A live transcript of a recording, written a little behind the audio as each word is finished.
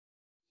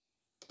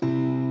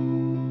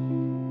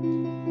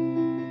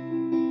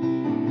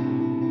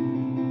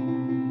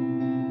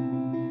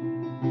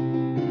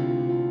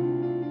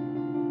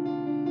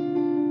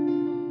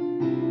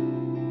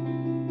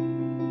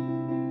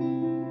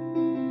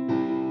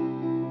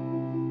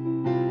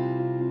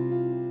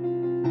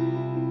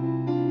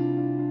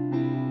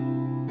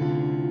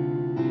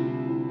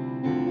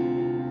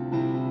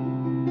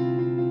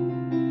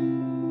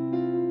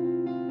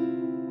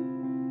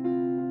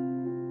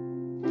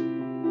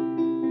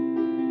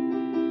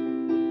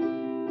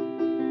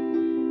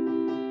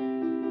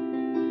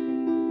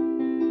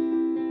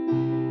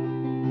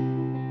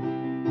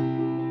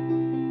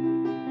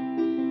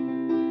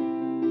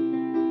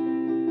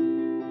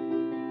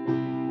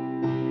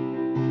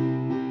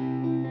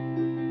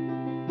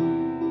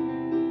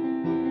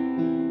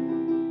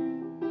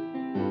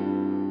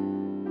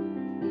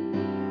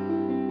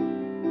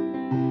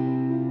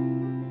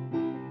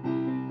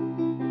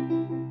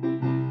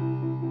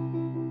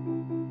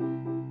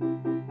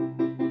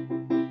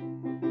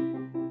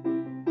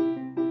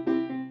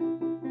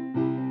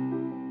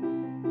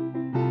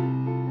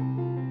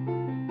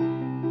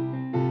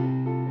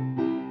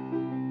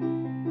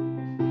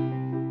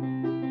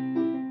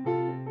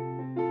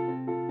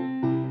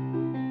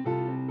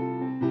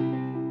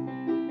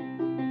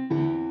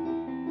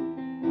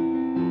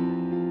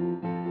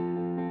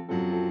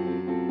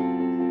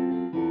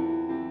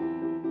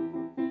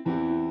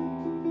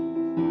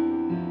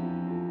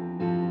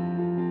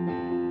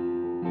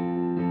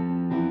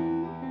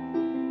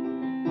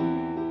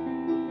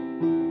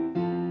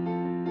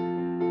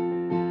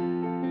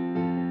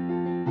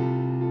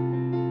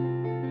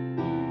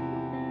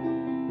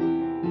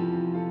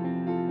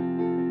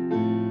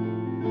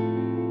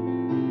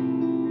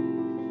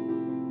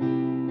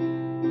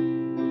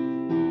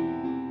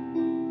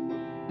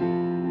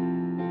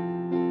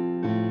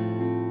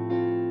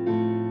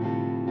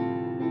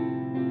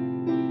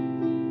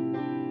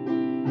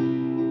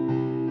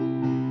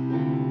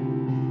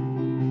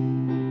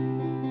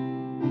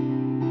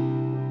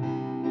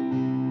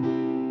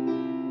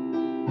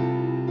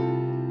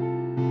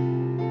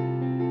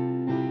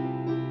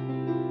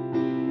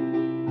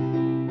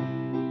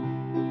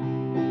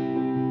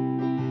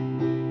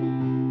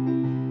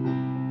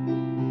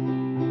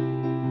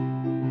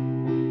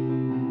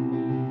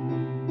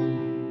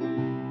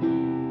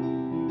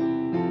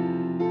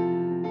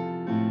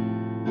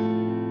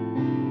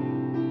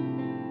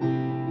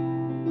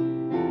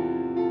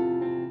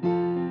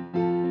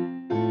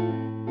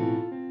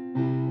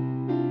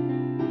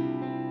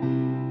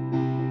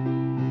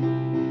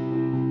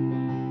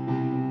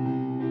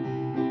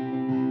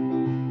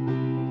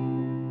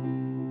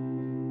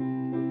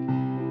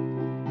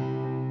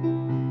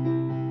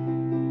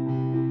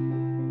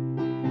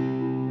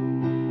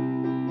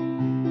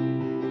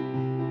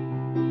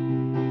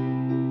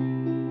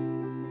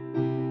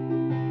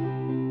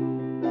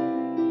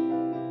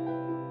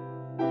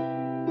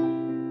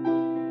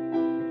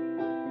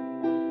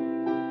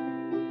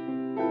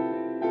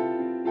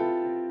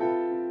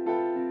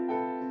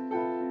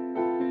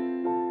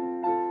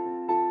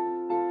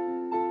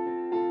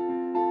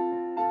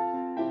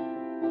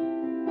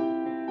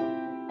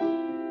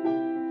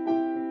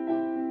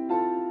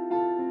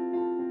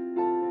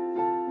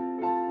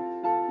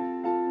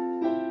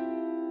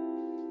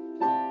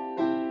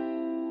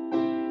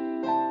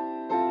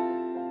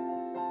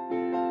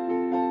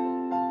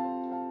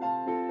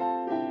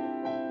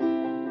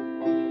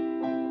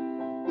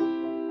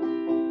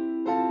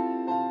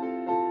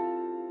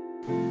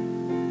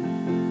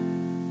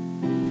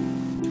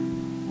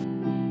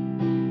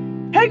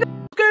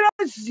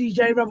is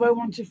EJ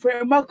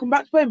Bravo123 and welcome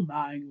back to my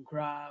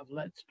Minecraft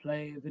Let's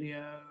Play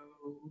video.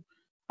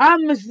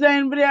 And this is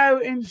a video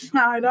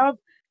inside of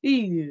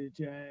EJ's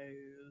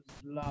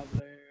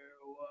lovely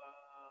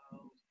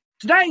world.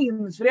 Today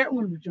in this video I'm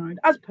going to be joined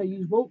as per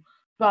usual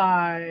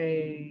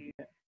by...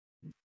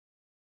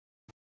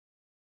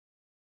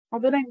 Oh,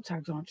 the name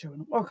tags aren't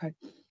showing up. Okay.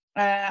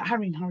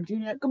 Harry and Harry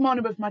Jr. Good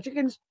morning both my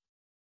chickens.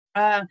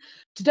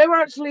 Today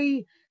we're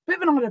actually... bit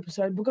of an odd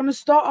episode. We're going to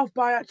start off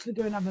by actually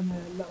going having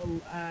a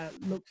little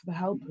look for the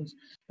helpers.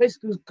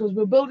 Basically, because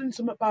we're building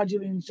some at Bar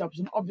Julian's jobs,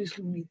 and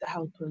obviously we need the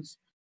helpers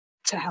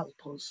to help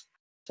us.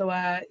 So,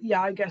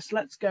 yeah, I guess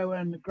let's go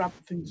and grab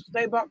the things.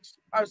 Day box.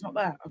 Oh, it's not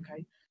there.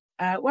 Okay.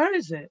 Where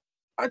is it?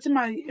 Oh, it's in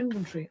my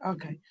inventory.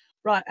 Okay.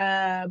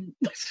 Right.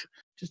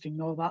 Just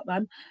ignore that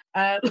then.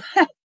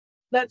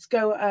 Let's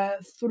go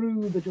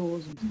through the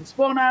doors into the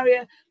spawn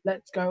area.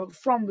 Let's go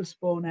from the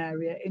spawn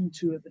area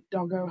into the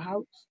doggo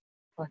house.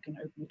 I can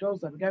open the doors,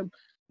 there we go.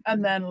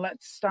 And then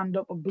let's stand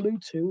up a Blue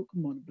 2, good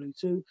morning Blue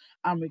 2,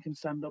 and we can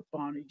stand up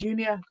Barney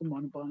Jr., good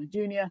morning Barney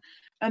Jr.,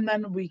 and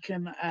then we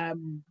can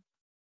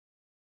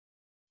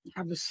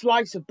have a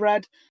slice of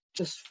bread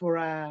just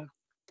for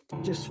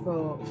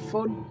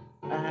fun,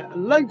 a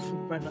loaf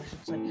of bread I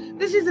should say.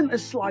 This isn't a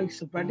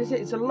slice of bread, is it?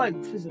 It's a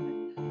loaf, isn't it?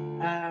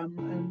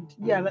 And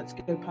yeah, let's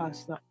go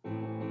past that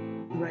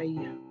grey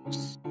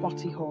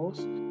spotty horse,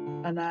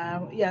 and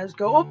yeah, let's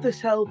go up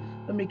this hill,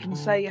 and we can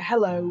say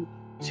hello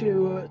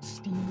to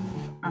Steve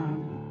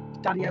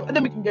and Daddy-O, and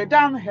then we can go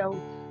down the hill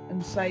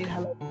and say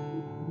hello.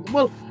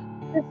 Well,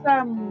 if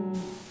I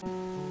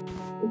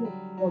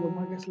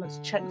guess let's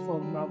check for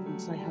them rather than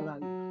say hello.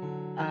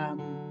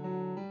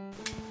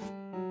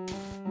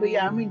 But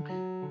yeah, I mean,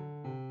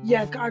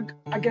 yeah,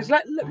 I guess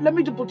let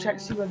me double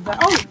check, see whether they're...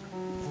 Oh,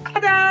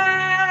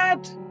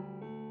 Dad!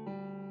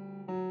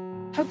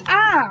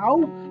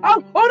 Ow!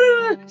 Oh,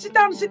 no! Sit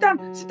down!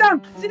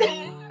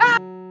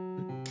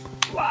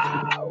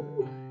 Wow!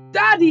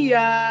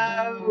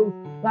 Daddy-O!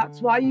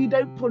 That's why you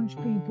don't punch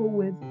people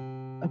with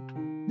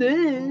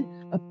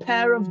a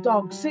pair of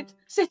dogs. Sit!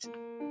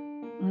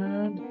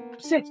 And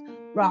sit.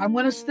 Right, I'm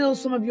going to steal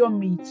some of your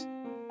meat,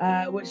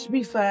 which, to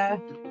be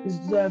fair, is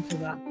deserved for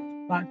that.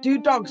 Right, do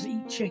dogs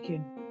eat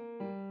chicken?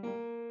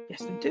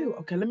 Yes, they do.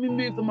 Okay, let me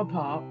move them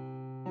apart.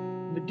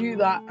 I'm going to do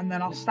that, and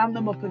then I'll stand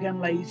them up again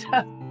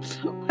later.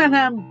 when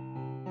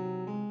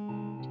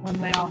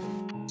they are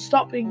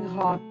stopping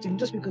hearting,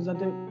 just because I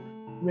don't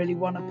really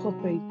want a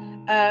puppy.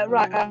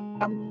 Right,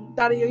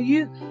 Daddy,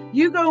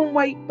 you go and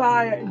wait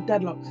by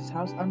Deadlock's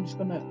house. I'm just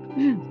gonna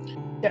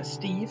get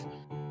Steve,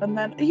 and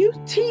then are you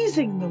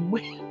teasing them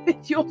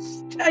with your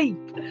steak?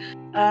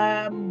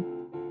 Yeah,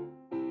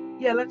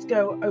 let's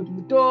go open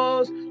the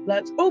doors.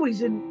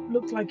 He's in.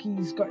 Looks like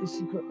he's got his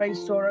secret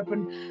base door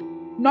open.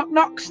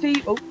 Knock,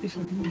 Steve. Oh, if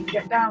I can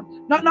get down.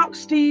 Knock,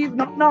 Steve.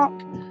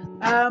 Knock.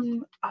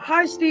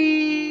 Hi,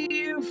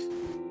 Steve.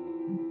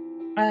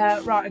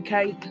 Right,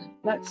 okay.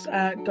 Let's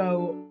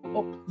go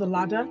up the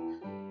ladder,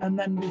 and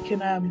then we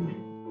can.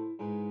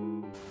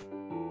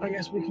 I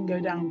guess we can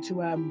go down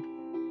to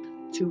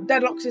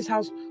Deadlock's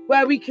house,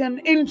 where we can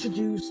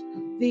introduce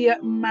the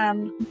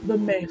man, the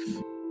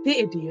myth, the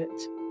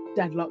idiot,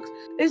 Deadlocks.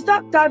 Is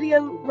that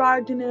Daddy-O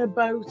riding in a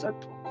boat?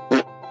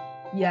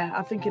 Yeah,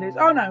 I think it is.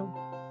 Oh no,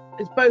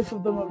 it's both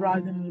of them are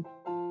riding in a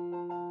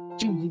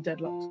Judy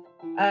Deadlocks.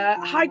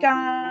 Hi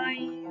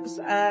guys.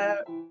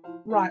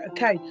 Right,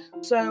 okay.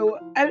 So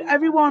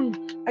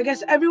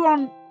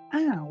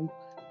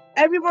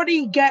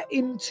everybody get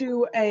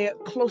into a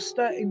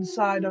cluster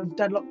inside of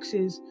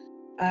Deadlock's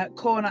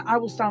corner. I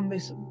will stand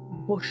this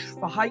bush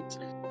for height,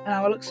 and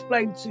I will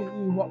explain to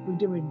you what we're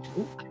doing.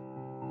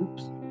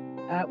 Oops.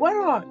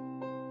 Where are you?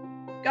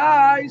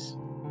 Guys?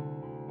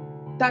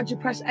 Dad, you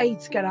press A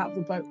to get out of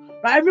the boat.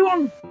 Right,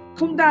 everyone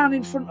come down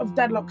in front of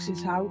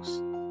Deadlock's house,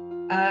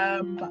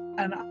 and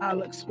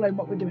I'll explain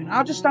what we're doing.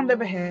 I'll just stand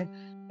over here,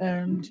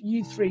 and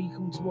you three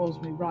come towards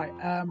me. Right,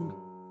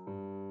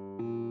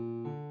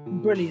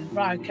 brilliant.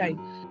 Right, okay.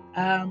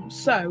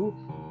 So,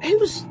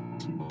 who's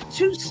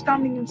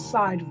standing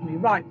inside of me?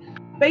 Right,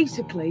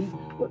 basically,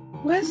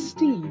 where's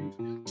Steve?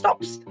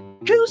 Stop.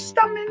 Who's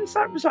standing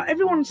inside? Sorry,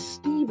 everyone's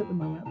Steve at the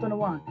moment. I don't know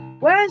why.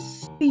 Where's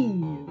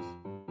Steve?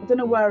 I don't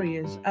know where he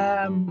is.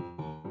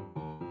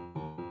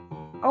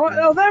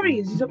 Oh, there he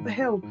is. He's up the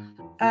hill.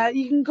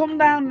 You can come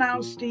down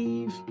now,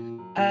 Steve.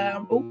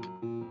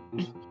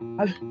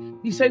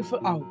 He's so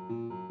Oh,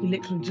 he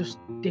literally just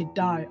did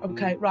die.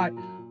 Okay, right.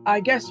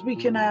 I guess we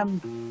can.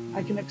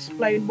 I can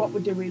explain what we're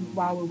doing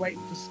while we're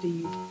waiting for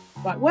Steve.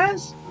 Right,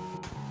 where's?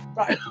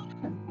 Right,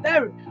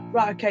 there.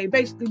 Right, okay.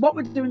 Basically, what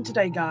we're doing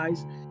today,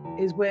 guys,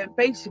 is we're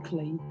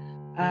basically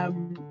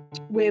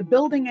we're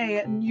building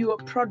a new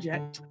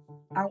project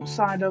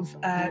outside of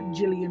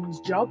Jillian's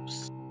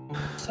jobs.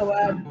 So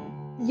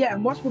yeah,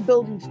 and what we're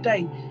building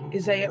today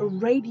is a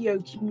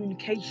radio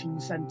communication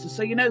center.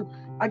 So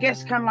I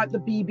guess kind of like the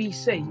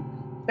BBC.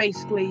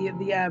 Basically,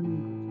 the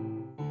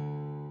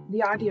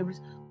idea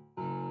is.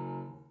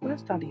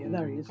 Where's Daddy-O?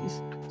 There he is.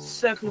 He's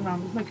circling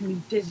around. He's making me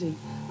dizzy.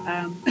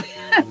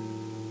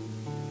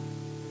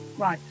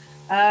 Right.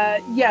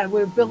 Yeah,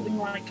 we're building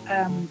like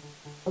a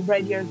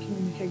radio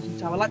communication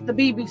tower, like the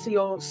BBC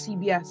or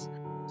CBS.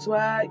 So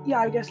yeah,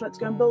 I guess let's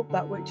go and build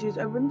that, which is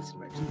over in this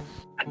direction.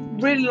 I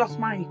really lost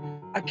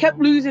I kept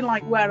losing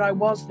like where I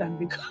was then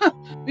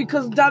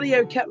because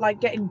Daddy-O kept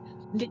like getting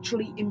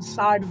literally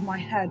inside of my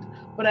head.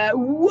 But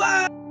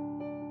whoa,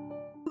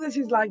 this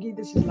is laggy.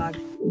 This is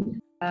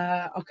laggy.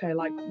 Okay,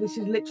 like this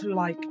is literally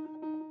like,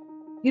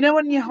 you know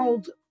when you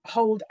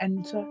hold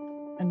enter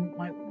and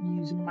like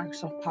using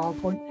Microsoft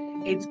PowerPoint,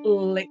 it's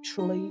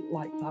literally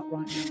like that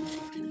right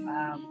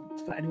now.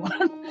 For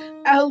anyone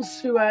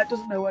else who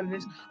doesn't know what it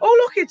is. Oh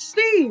look, it's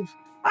Steve.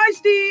 Hi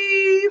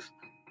Steve.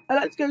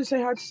 Let's go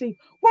say hi to Steve.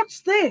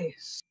 What's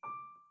this?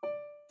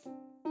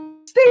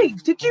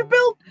 Steve, did you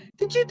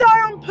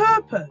die on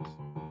purpose?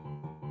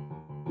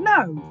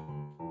 No.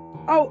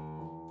 Oh,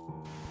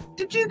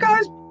 did you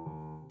guys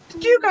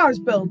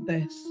build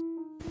this?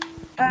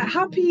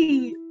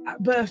 Happy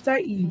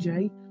birthday,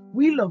 EJ.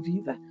 We love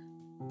you.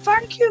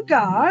 Thank you,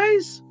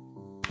 guys.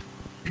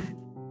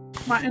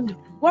 Right, and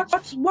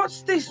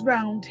what's this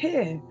round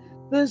here?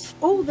 There's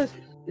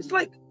it's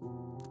like,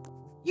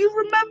 you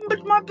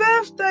remembered my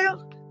birthday.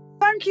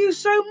 Thank you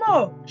so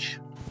much.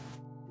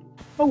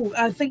 Oh,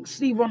 I think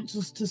Steve wants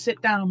us to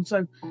sit down.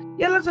 So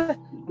yeah, let's have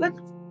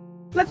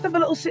a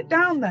little sit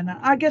down then.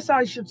 I guess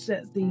I should sit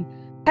at the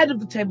head of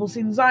the table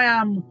since I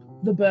am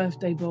the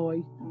birthday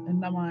boy.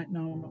 And I'm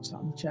not sat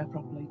on the chair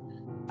properly.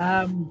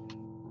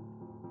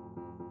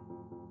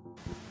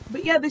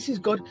 But yeah, this is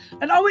good.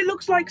 And oh, it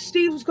looks like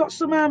Steve's got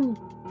some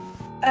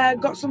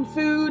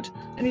food,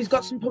 and he's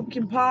got some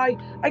pumpkin pie.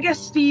 I guess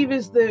Steve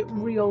is the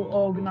real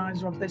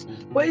organizer of this.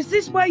 But is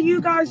this where you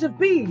guys have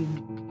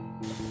been?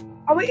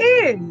 Oh, it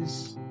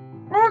is.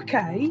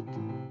 Okay.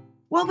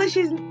 Well, this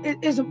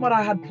isn't what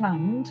I had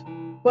planned.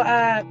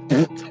 But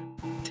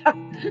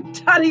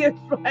Daddy is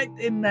right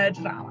in there.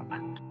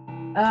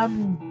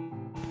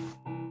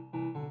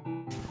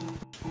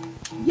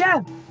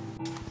 Yeah,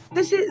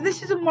 this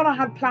isn't what I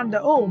had planned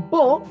at all,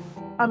 but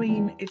I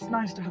mean, it's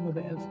nice to have a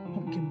bit of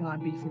pumpkin pie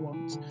beef for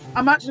once.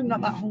 I'm actually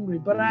not that hungry,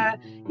 but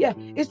yeah,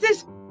 is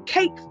this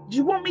cake? Do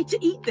you want me to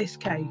eat this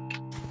cake?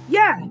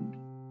 Yeah.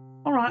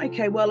 All right.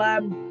 Okay. Well,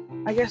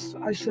 I guess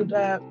I should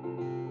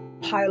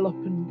pile up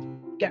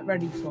and get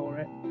ready for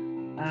it.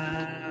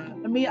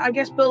 I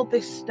guess build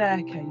this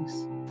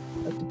staircase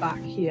at the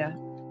back here,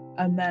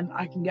 and then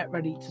I can get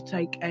ready to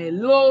take a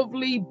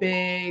lovely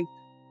big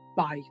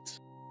bite.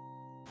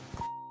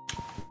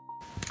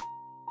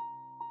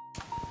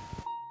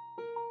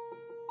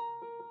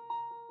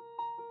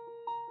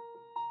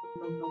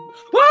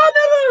 Oh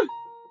no!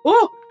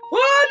 Oh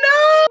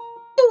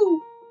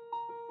no!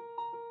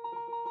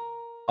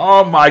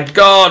 Oh my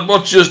God!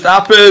 What just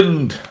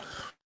happened?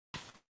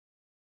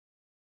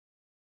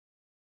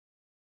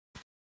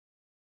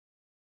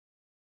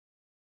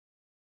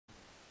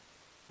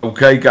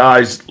 Okay,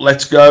 guys,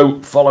 let's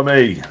go. Follow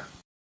me.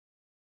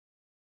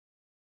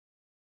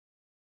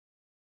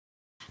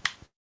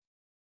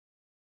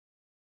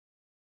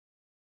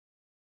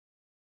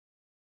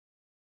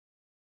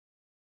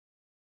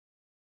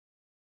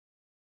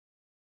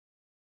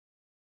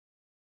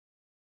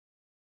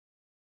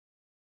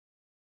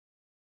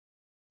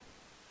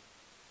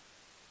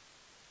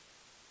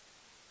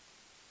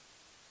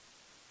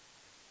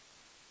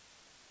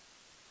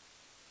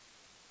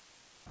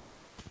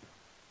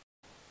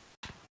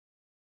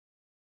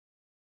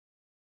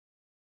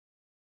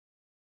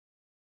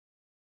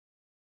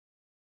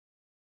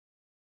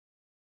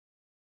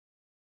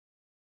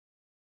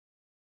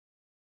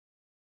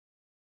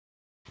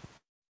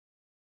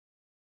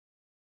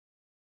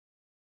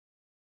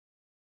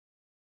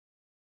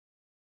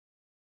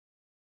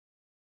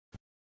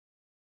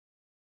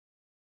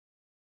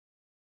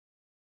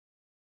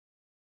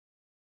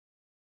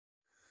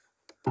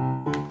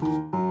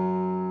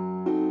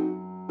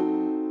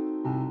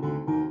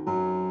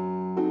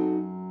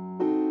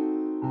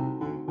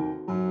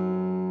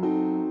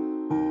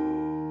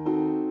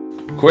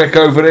 Quick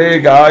over here,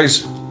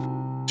 guys.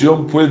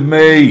 Jump with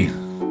me.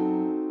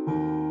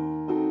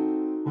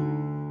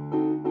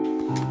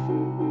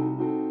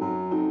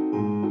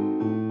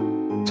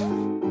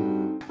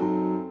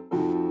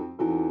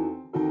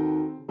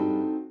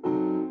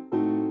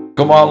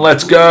 Come on,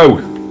 let's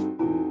go.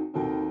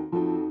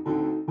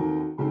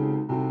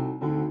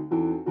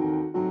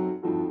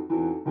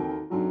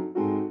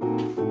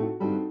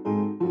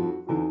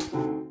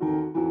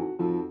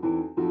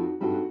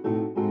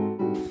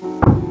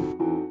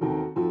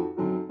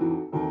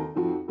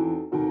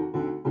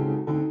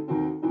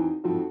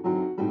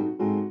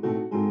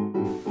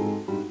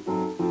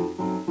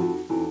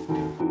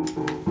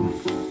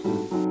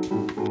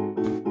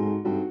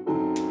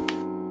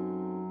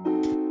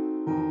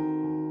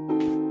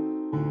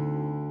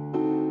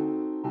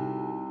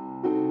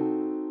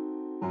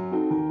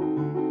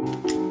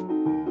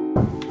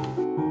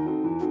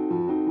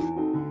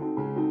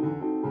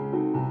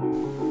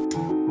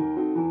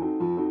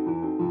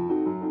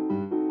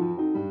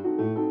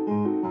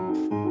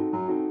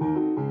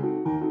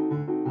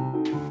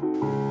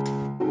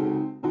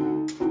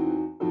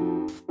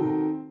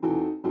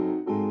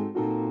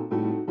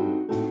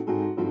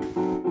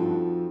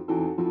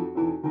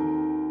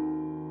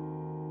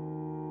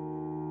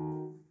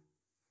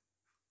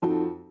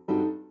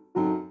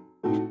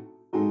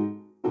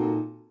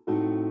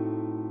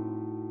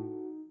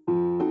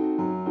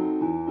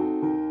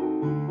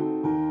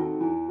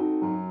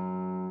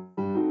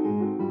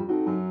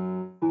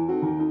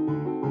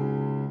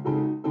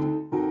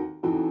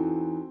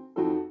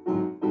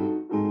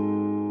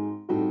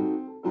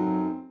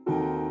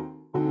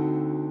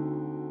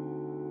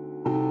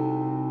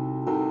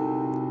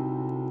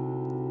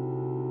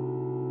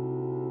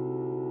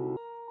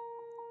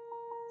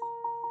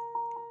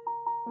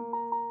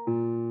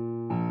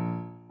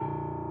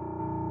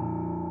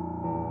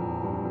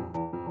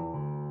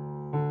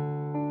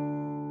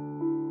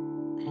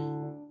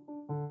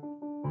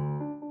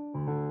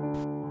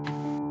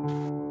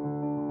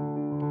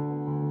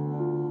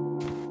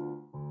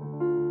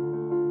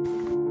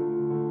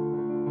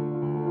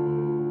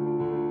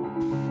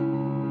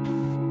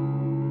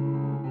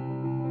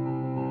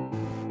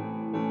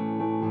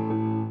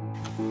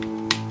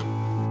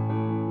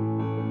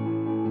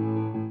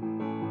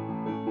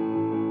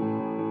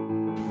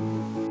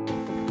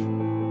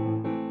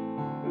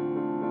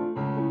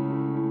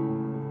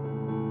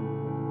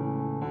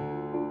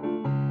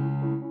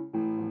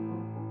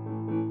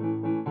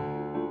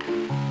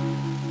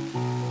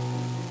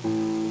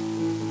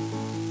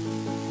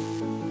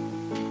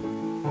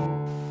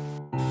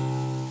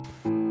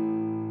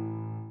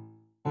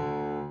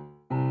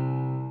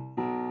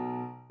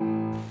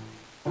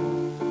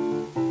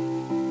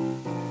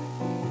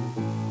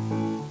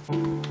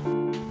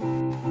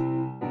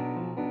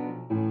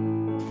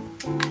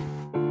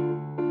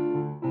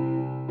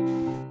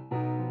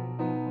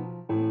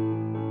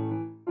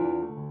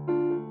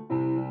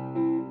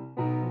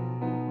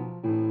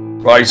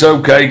 Right,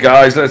 okay,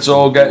 guys, let's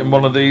all get in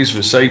one of these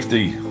for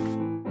safety.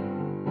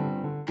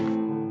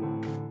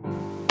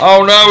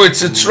 Oh no,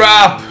 it's a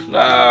trap!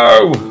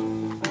 No!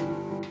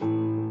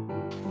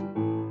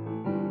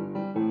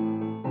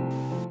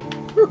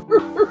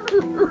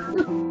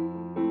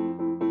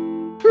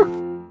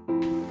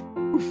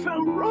 You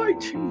fell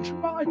right into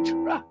my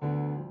trap.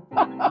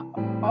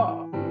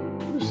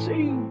 You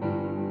see,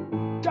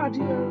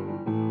 Daddy-O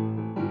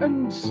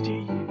and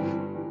Steve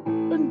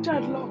and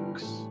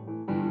Deadlocks,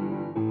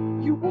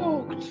 you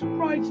walked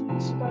right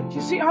into that.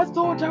 You see, I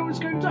thought I was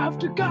going to have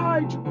to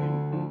guide you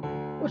in,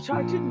 but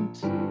I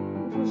didn't.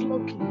 It was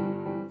lucky.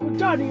 For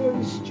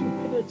Daddy-O's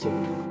stupidity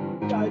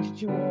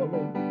guided you all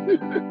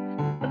in.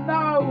 And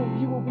now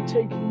you will be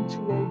taken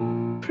to a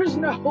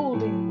prisoner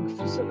holding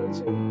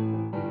facility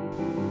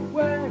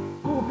where you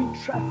will be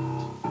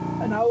trapped,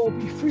 and I will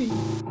be free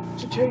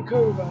to take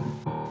over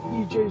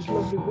EJ's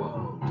lovely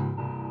world.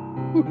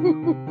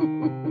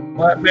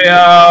 Let me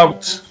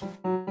out!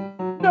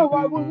 No,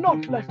 I will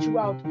not let you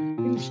out.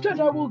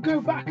 Instead, I will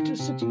go back to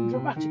sitting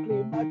dramatically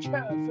in my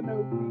chair for no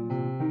reason.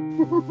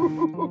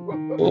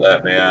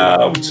 Let me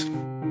out!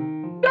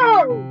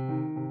 No!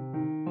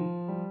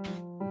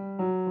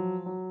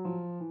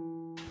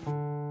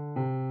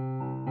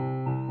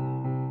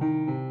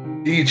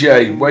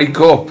 EJ, wake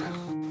up!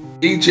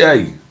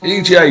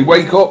 EJ,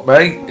 wake up,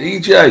 mate!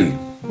 EJ,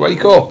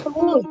 wake up!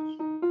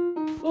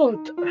 Oh,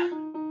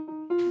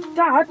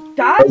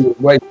 Dad?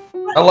 Wait.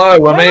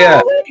 Hello, I'm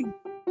here.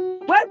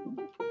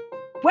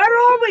 Where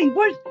are we?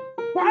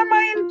 Why am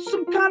I in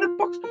some kind of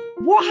box?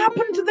 What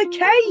happened to the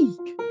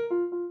cake?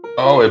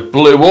 Oh, it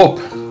blew up.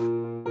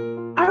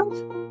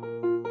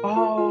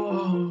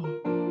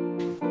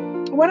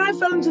 When I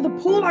fell into the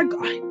pool, I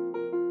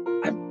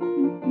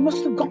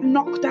must have got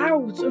knocked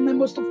out, and they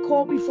must have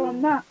caught me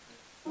from that.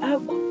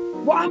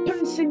 What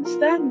happened since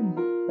then?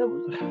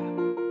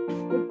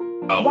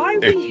 Why are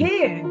we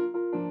here?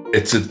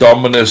 It's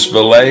Dominus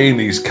Verlaine.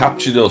 He's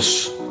captured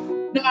us.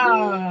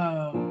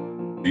 No.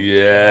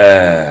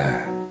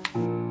 Yeah.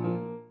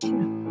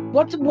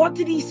 What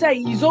did he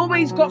say? He's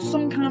always got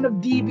some kind of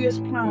devious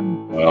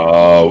plan.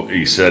 Oh,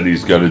 he said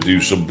he's going to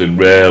do something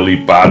really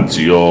bad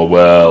to your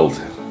world.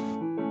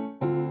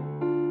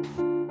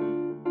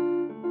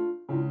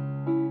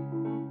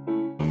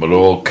 And we're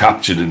all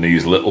captured in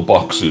these little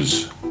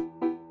boxes.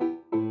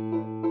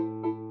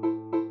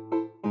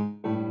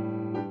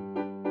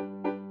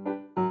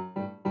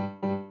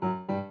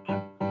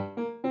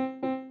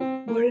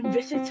 We're in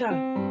Visitor.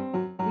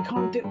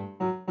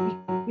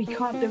 We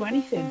can't do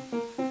anything.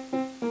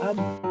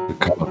 We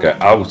can't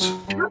get out.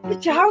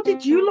 How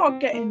did you lot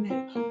get in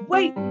here?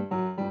 Wait,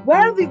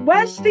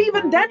 where's Steve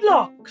and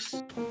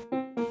Deadlocks?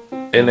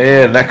 In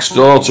here, next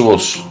door to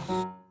us.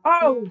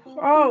 Oh,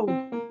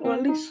 well,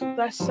 at least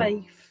they're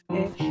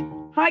safe-ish.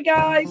 Hi,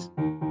 guys.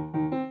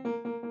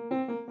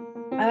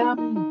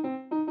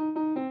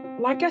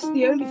 Well, I guess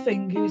the only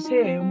thing is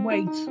here and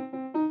wait,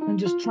 and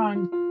just try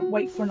and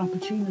wait for an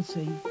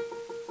opportunity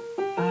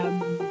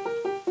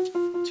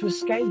to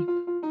escape.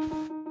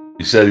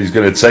 He said he's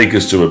going to take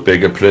us to a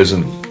bigger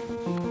prison.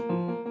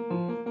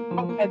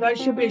 Okay, that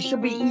should be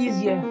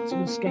easier to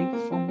escape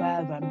from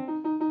there then.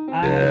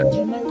 Yeah. Do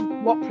you know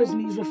what prison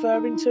he's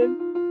referring to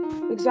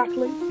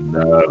exactly?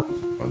 No,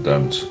 I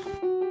don't.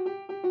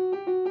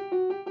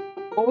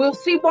 Well, we'll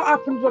see what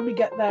happens when we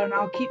get there, and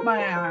I'll keep my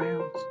eye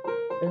out,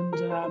 and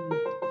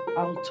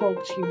I'll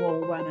talk to you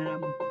all when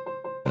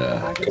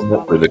Yeah, come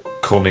up with a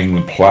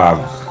cunning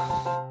plan.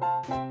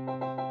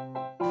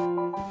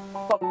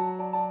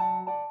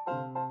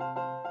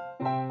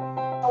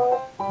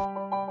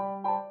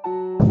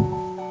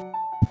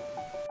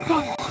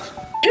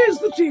 Here's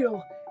the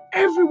deal.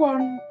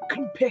 Everyone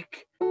can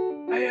pick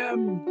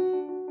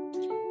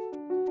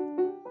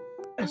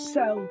a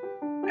cell,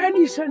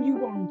 any cell you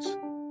want.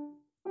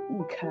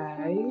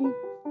 Okay.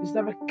 Is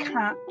there a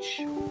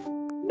catch?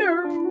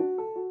 No.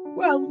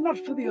 Well, not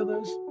for the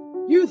others.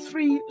 You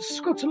three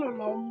scuttle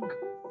along.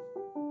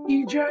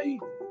 EJ,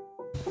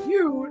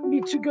 you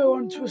need to go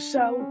onto a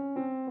cell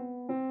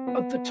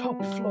at the top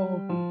floor.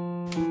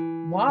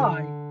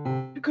 Why?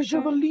 Because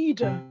you're the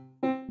leader.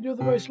 You're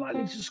the most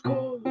likely to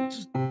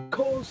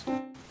cause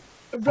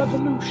a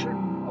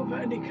revolution of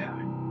any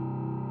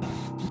kind.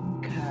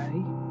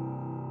 Okay.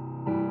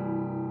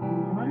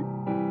 Alright.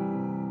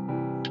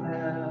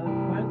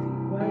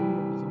 Where the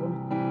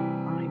others?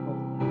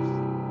 Eyeball this.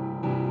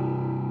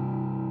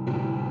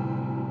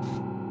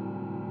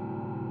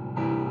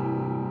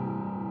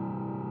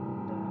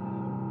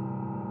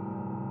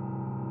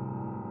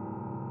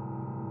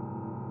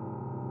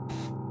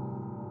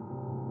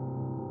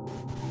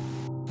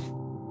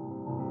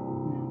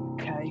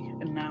 Okay,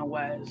 and now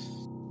where's...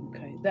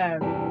 Okay, there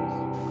it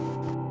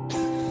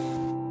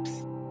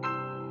is.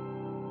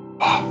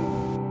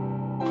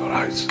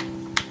 Alright.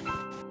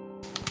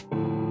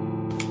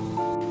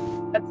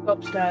 Let's go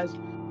upstairs.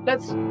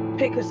 Let's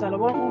pick a cell. I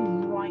want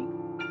one right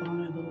by the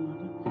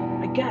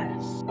ladder. I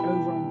guess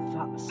over on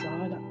that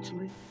side,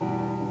 actually. I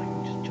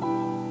can just jump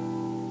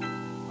on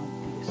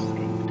the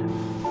escape door.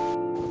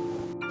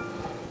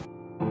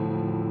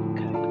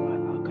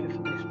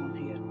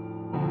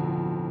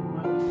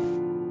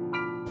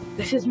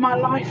 this is my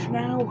life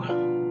now.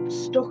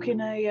 Stuck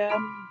in an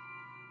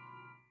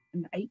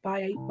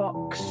 8x8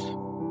 box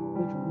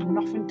with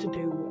nothing to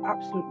do,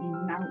 absolutely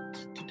nought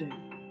to do.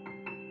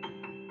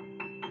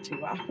 See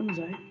what happens,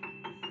 eh?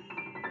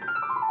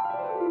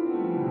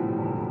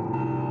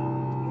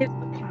 Here's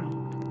the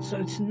plan.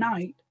 So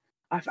tonight,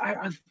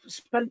 I've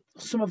spent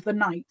some of the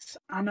nights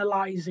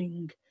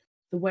analysing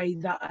the way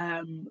that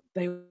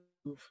they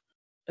move,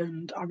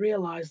 and I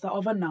realised that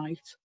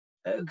overnight,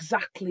 at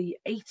exactly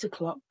 8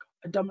 o'clock,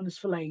 Dominus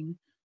Verlaine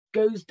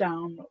goes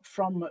down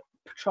from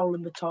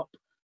patrolling the top,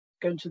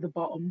 going to the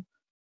bottom.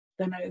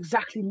 Then at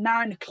exactly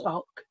 9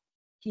 o'clock,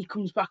 he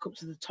comes back up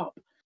to the top.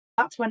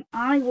 That's when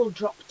I will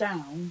drop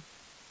down,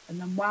 and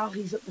then while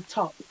he's at the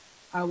top,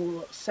 I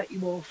will set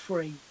you all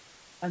free.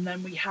 And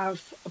then we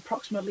have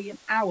approximately an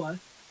hour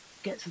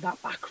to get to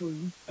that back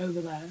room over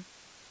there,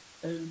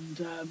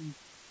 and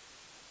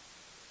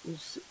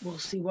we'll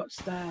see what's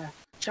there.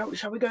 Shall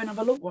we go and have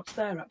a look? What's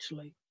there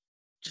actually?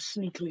 Just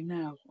sneakily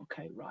now.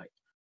 Okay, right.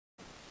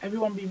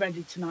 Everyone be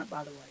ready tonight,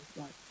 by the way.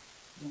 Right.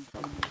 Everyone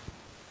follow me.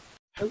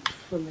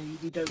 Hopefully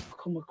we don't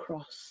come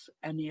across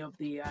any of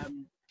the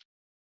others.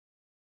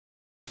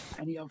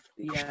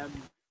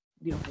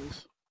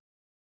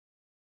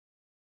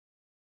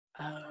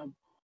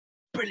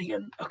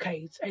 Brilliant.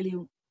 Okay, it's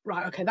alien.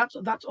 Right. Okay,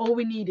 that's all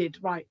we needed.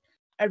 Right.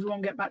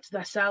 Everyone get back to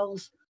their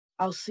cells.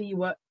 I'll see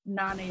you at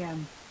 9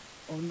 a.m.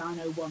 or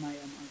 9:01 a.m. I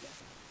guess.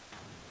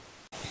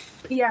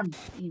 PM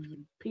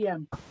even.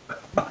 PM.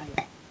 Not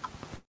AM.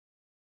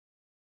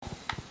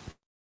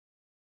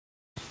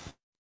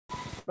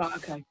 Right.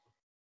 Okay.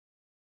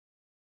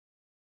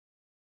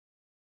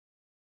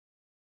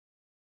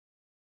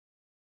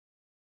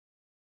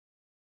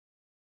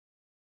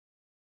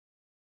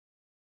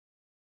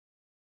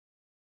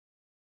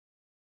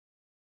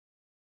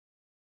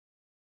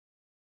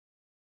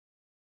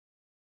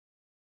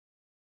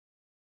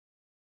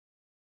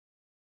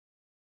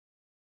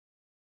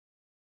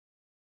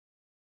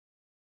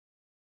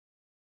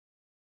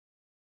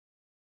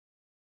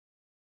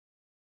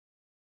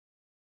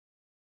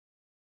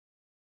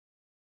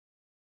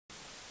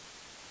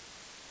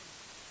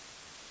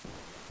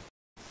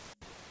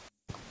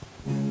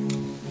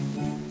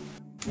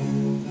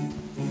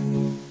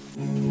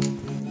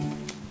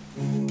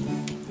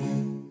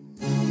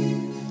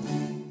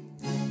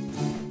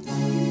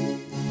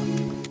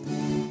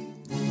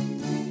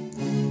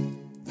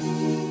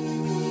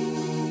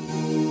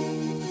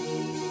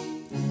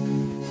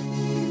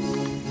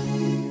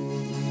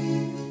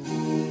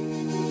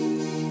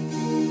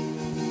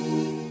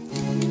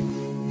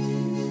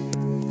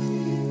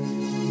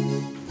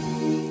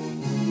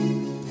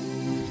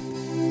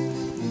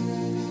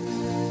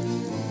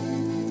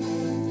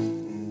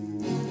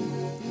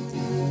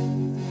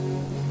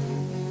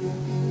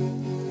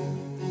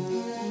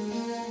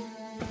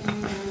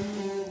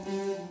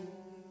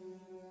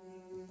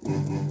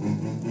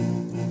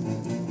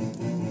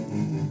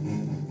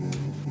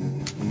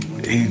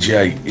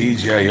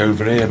 EJ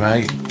over here,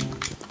 mate.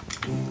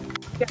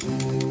 Yeah.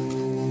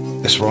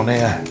 This one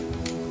here.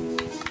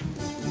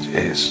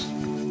 Cheers.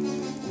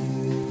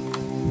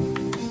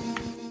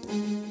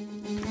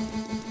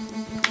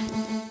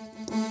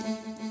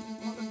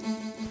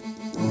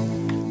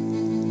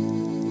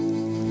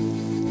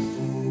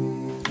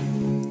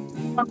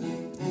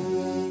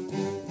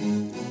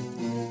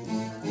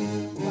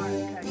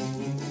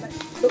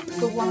 Look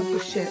for one of the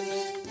ships.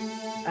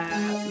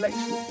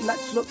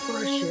 Let's look for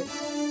a ship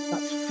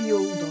that's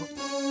fueled up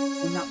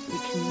and that we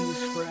can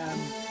use for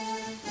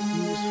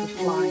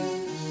flying.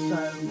 So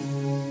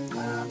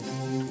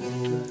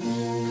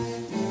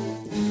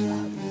this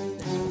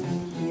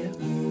one here,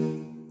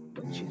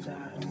 which is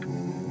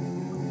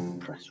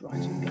press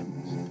right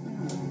against.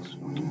 That's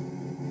fine.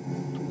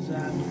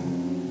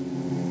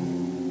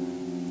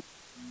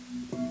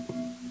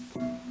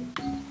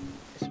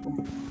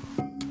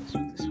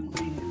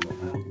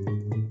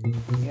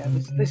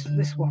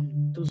 This one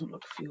doesn't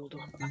look fueled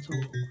up at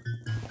all.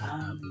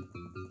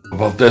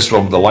 About this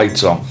one with the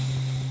lights on.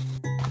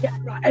 Yeah,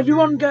 right.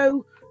 Everyone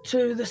go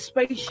to the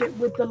spaceship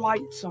with the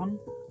lights on,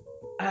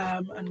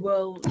 and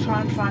we'll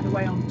try and find a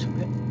way onto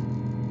it.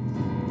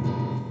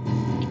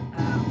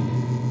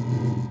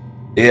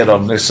 Here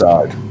on this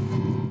side.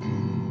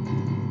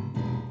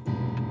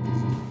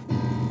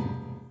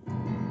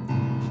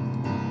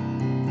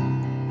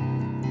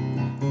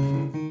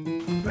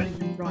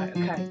 Brilliant. Right.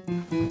 Okay.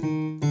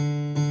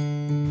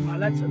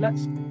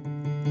 Let's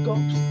go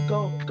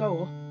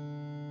up,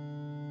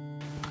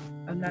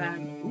 and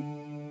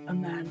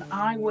then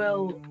I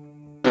will.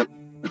 I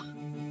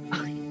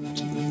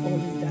keep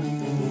falling down.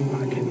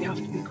 Right, okay, we have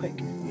to be quick.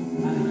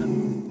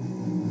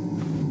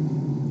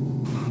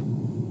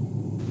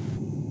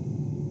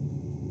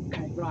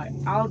 Okay, right.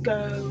 I'll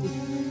go.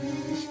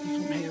 This is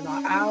from here,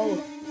 right?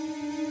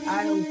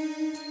 I'll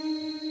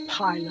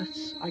pilot,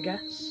 I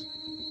guess.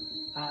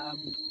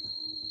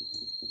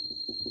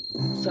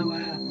 So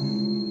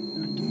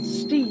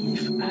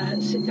Steve,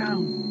 sit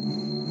down.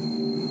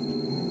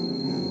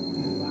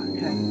 Right,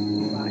 okay.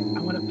 Right,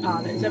 I'm going to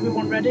pilot. Is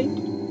everyone ready?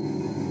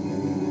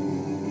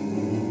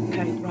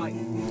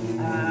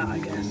 I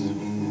guess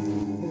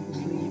pull this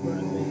lever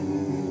a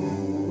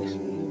bit, this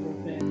lever a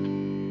bit,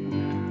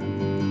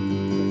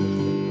 pull this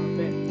lever a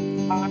bit.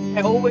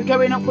 Okay, oh, we're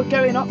going up.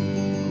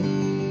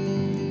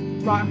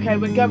 Right, okay,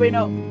 we're going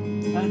up,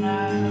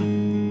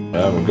 and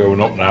we're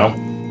going up now.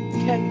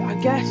 Okay, I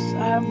guess.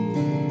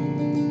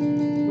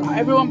 Right,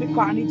 everyone, be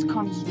quiet. I need to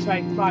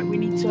concentrate. Right, we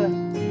need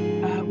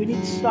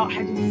to start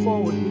heading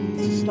forward. We need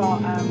to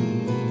start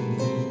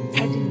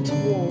heading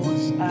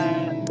towards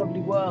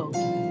Lovely World.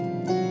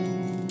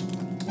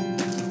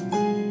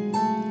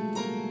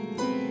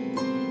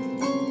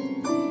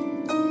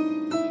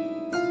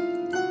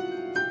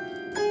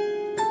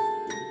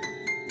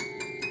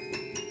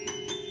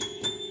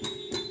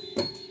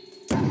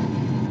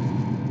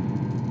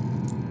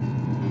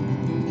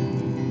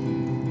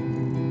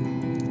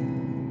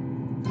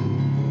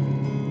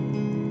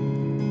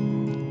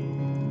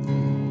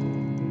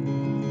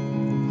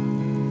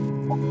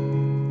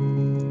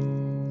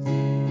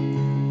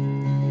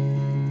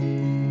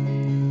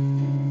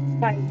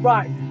 Okay,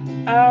 right.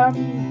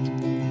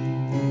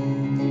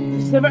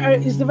 Is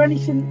there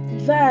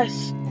anything there,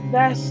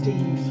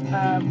 Steve?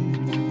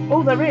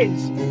 Oh, there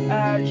is.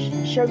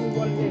 Show me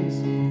what it is.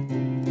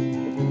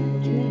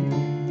 What do you mean?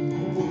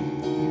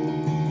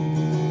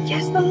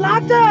 Yes, the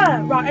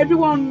ladder. Right,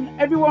 everyone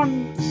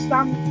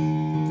stand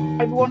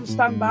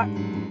back.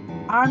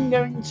 I'm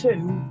going to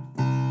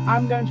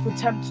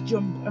attempt to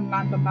jump and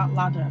land on that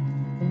ladder.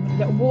 I'm going to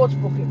get a water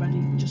bucket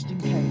ready just in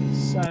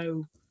case.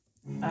 So.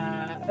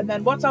 And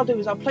then what I'll do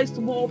is I'll place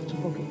the water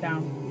bucket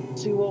down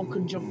so you all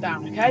can jump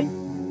down, okay?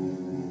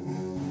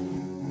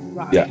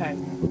 Right, yeah. Okay.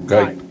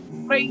 Okay. Right.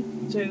 3,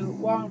 2,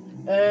 1,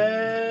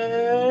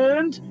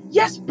 and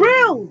yes,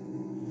 Brill!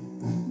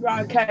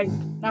 Right, okay.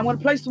 Now I'm going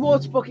to place the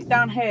water bucket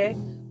down here.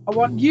 I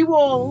want you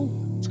all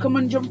to come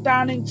and jump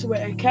down into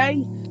it,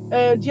 okay?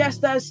 Yes,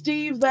 there's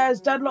Steve,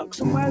 there's Deadlocks,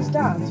 and where's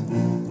Dad?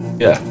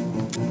 Yeah.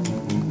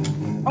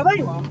 Oh, there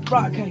you are.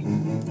 Right, okay.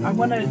 I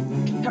want to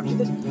capture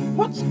this.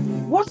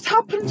 What's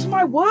happened to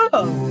my world,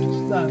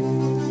 though?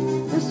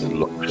 It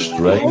looks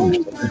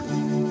strange.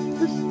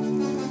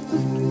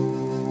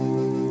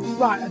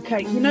 Right,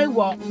 okay. You know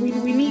what? We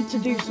need to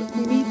do some.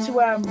 We need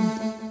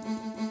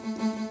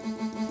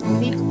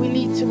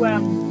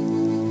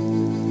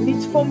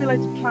to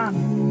formulate a plan.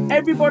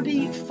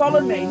 Everybody,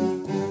 follow me.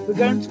 We're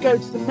going to go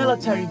to the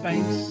military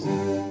base.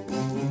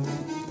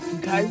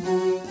 Okay.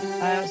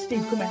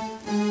 Steve, come in.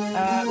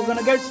 We're going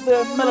to go to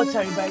the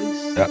military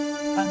base. Yeah.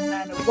 And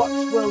then what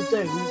we'll do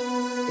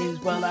is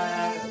we'll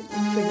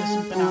figure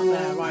something out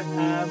there, right?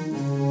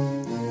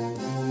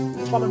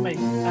 Follow me.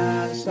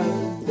 So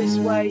this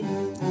way,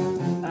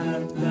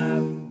 and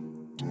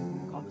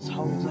God, there's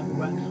holes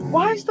everywhere.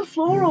 Why is the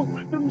floor all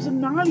crimson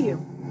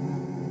nylium?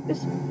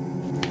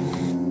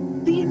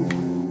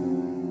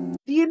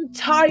 The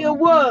entire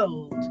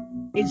world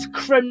is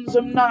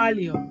crimson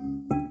nylium.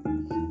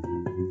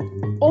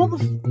 All the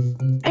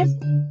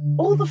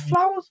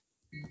flowers.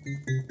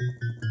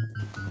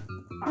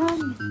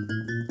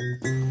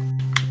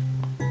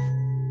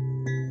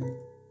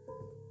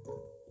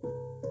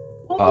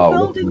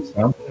 All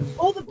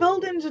the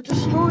buildings are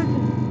destroyed.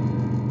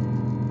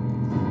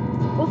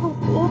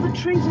 All the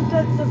trees are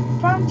dead. The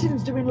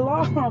fountain's doing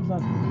lava.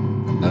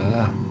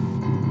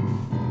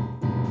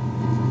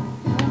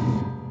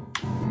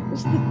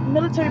 It's the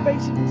military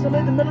base in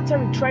Italy, the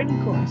military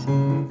training course.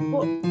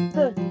 But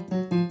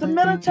the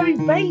military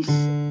base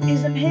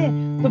isn't here.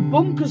 The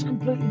bunker's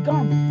completely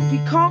gone. We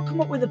can't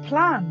come up with a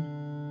plan.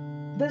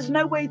 There's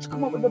no way to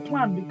come up with a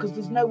plan because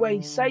there's no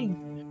way safe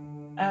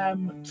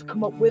to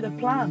come up with a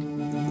plan.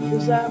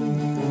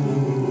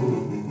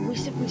 We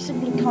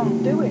simply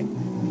can't do it.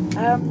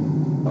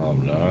 Oh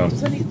no.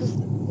 Does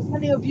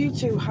any of you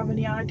two have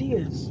any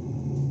ideas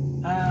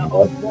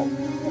of what?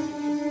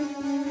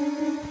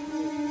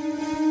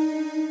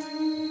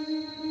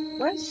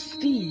 Where's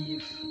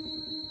Steve?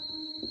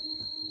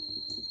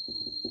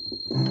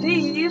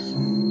 Steve?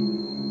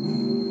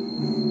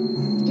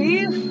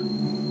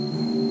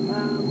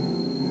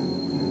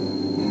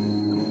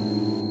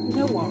 You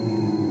know what?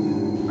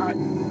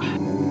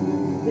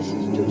 This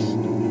is just...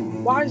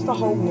 Why is the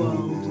whole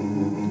world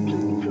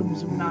completely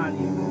crimson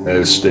nylium?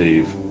 There's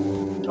Steve.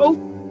 Oh,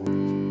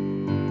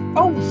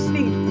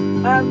 Steve.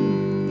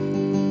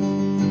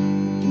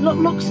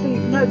 Look,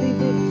 Steve. No, the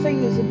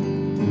thing isn't.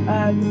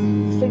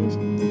 Things.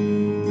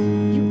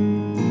 You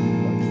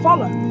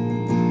follow.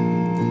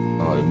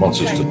 Oh, he wants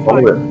us to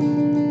follow him.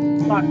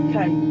 Right.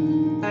 Okay.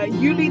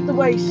 You lead the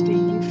way,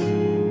 Steve,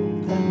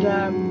 and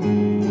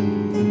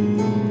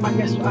I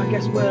guess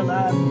we'll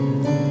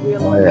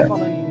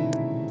follow you.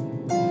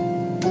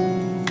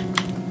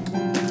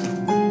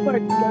 Where are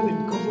you going?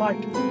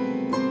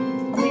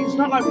 Because it's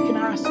not like we can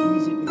ask him,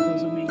 is it?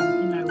 Because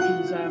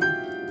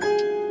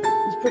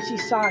he's pretty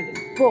silent.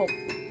 But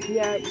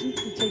yeah, he seems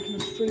to be taking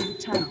us through the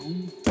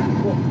town.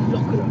 But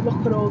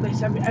look at all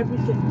this.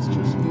 Everything's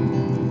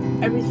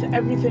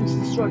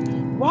destroyed.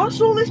 What's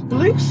all this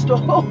blue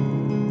stuff?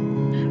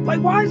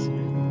 Why is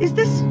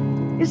the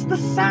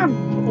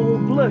sand all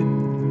blue?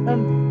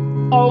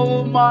 And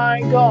Oh my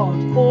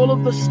god! All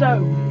of the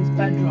stone is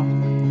bedrock.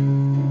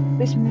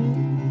 This.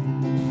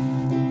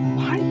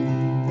 Why?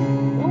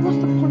 What was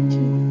the point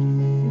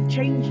in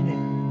changing it?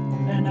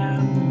 And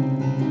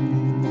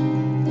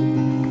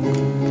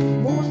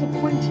what was the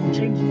point in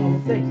changing all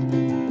of this?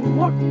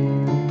 What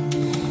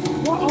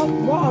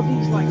are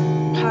these like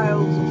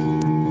piles of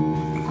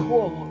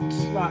quartz?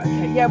 Right.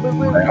 Okay. Yeah.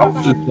 We're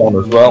House is on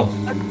as well.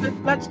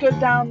 Let's go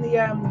down the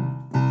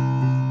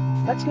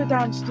Let's go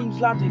down Steve's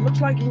ladder. It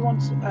looks like he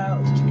wants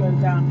us to go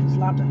down his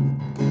ladder.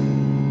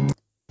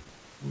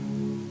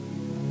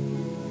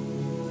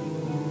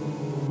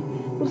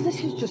 Well,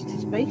 this is just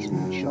his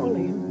basement,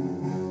 surely.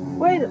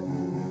 Wait,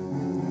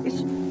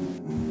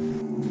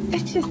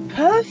 this is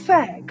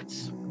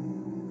perfect.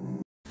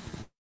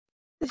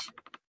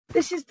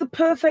 This is the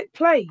perfect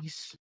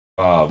place.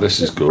 Oh,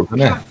 this is good,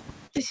 isn't it?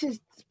 This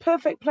is the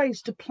perfect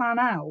place to plan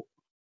out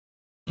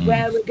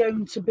where we're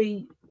going to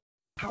be.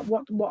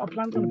 What our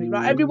plan's going to be.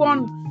 Right,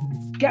 everyone,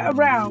 get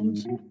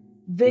around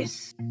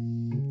this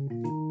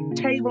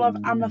table of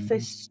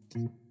amethyst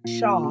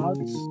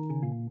shards,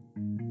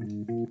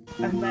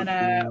 and then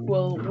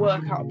we'll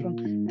work out a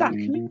plan. Dad,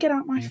 can you get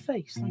out my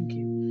face? Thank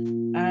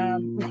you.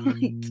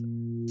 Right.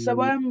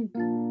 So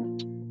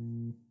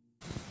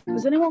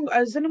has anyone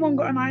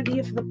got an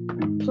idea for the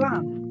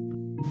plan?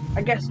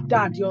 I guess,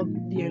 Dad, you're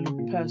the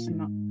only person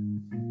that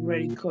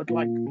really could.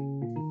 Like,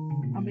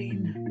 I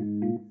mean,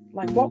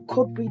 like, what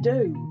could we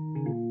do?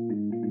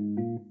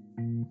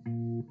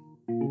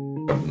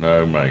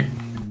 No, mate.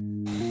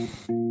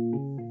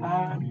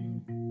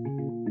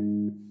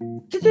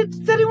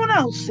 Did anyone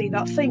else see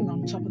that thing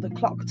on top of the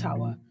clock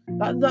tower?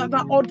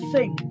 That odd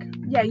thing.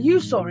 Yeah,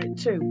 you saw it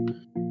too.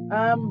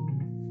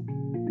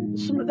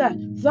 Something there.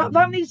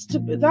 That needs to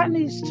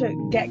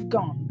get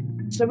gone.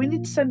 So we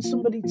need to send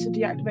somebody to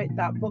deactivate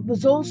that. But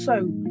there's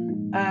also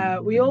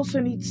we also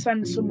need to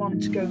send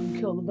someone to go and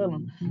kill the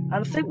villain. And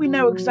I think we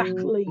know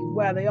exactly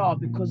where they are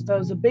because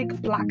there's a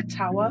big black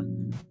tower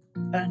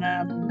and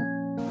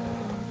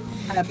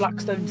a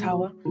blackstone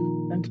tower,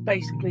 and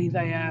basically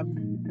they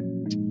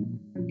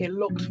it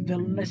looked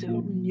villainous, it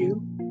looked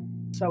new.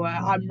 So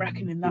I'm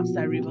reckoning that's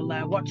their evil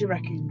lair. What do you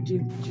reckon? Do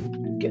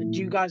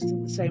you guys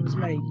think the same as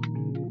me?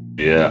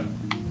 Yeah.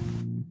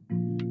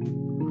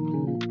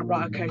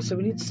 Right, okay, so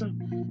we need some...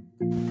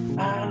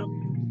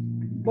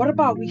 what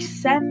about we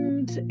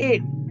send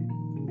in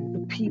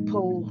the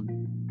people...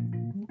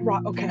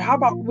 Right, okay, how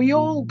about we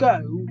all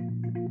go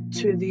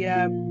to the...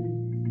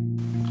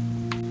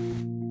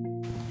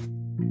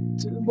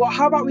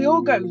 how about we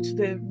all go to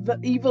the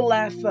evil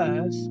lair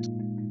first,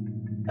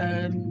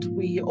 and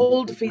we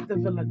all defeat the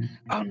villain.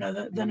 Oh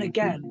no, then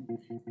again,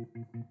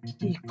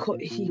 he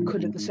could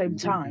at the same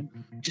time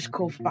just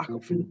call for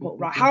backup through the portal.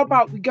 Right, how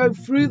about we go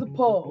through the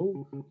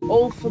portal,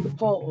 all for the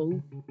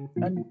portal,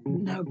 and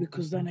no,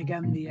 because then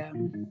again the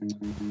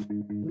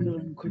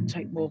villain could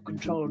take more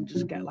control and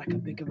just get like a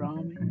bigger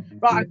army.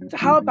 Right,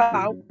 how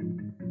about,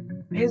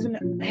 here's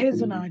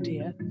an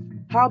idea.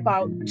 How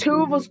about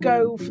 2 of us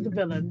go for the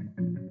villain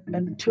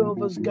and 2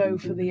 of us go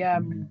for the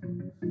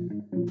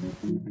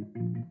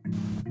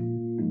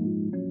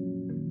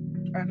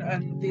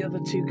and the other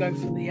 2 go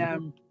for the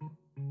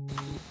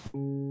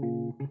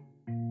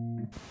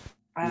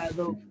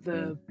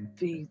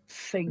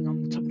thing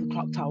on the top of the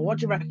clock tower. What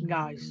do you reckon,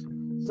 guys?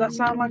 Does that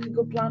sound like a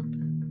good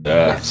plan?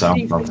 Yeah,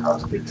 sounds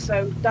fantastic. Thinks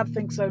so. Dad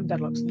thinks so.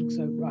 Deadlocks thinks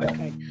so. Right,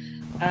 okay.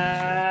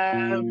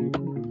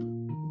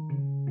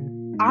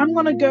 I'm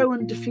gonna go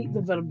and defeat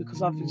the villain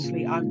because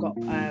obviously I've got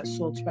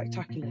Sword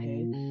Spectacular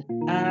here.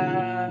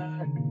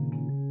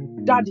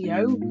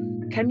 Daddy-o,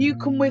 can you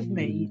come with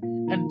me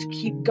and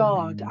keep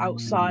guard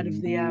outside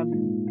of the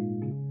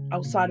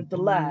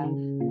lair,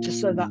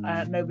 just so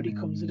that nobody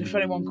comes? And if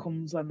anyone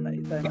comes, then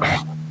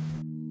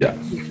yeah,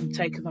 you can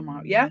take them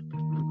out. Yeah.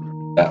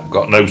 Yeah, I've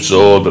got no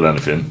sword or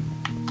anything.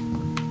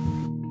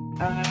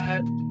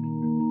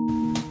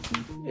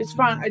 It's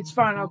fine. It's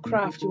fine. I'll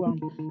craft you one,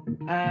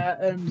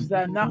 and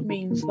then that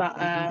means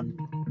that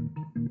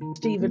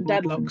Steve and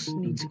Deadlocks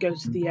need to go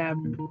to the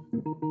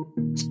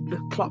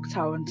clock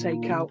tower and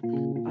take out.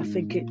 I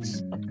think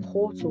it's a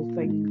portal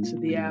thing to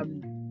the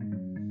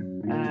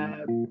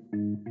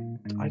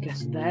I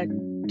guess their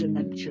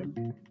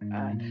dimension.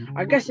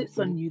 I guess it's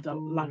the new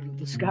Land of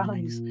the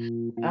Skies.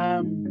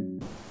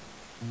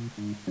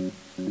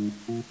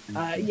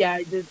 Yeah,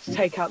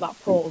 take out that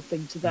portal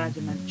thing to their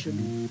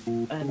dimension,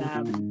 and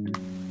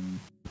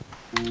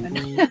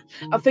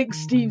I think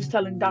Steve's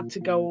telling Dad to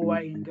go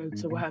away and go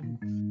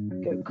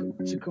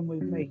to come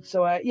with me.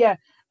 So yeah,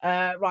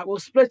 right, we'll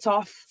split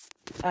off.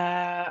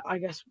 I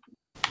guess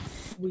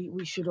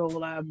we should all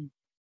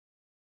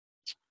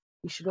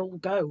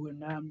go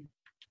and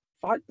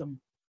fight them.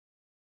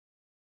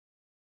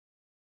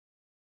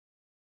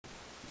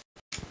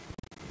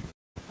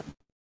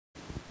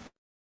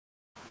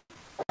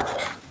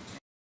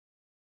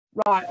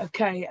 Right,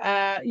 okay.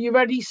 You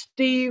ready,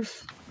 Steve?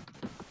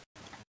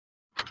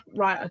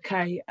 Right,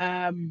 okay.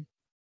 Come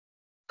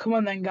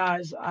on then,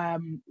 guys.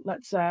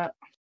 Let's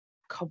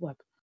cobweb.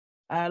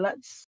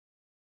 Let's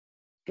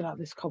get out of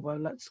this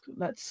cobweb.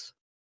 Let's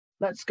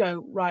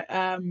go. Right.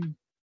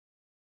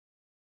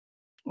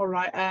 All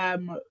right.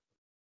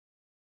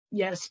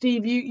 Yeah,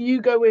 Steve,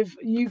 you go with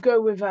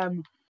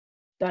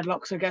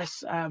Deadlocks, I guess.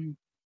 Them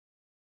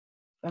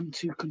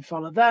two can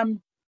follow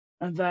them,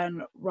 and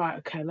then right.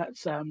 Okay,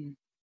 let's go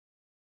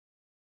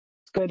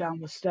down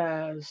the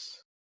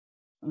stairs,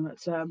 and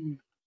let's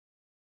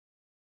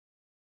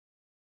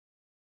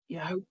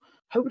yeah.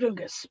 Hope we don't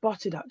get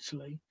spotted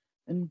actually.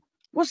 And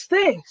what's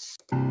this?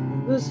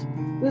 There's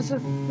a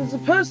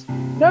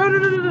person.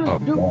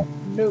 No.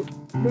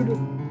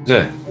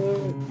 Yeah.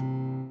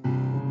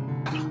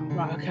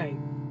 Right. Okay.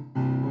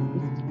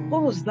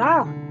 What was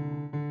that?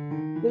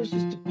 There's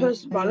just a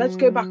person. Right. Let's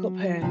go back up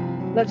here.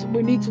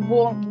 We need to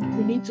warn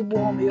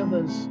the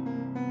others.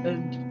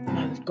 And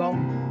no, they've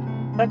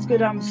gone. Let's go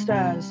down the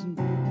stairs.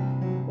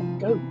 And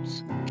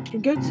goats.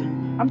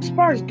 I'm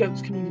surprised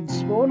goats can even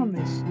spawn on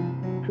this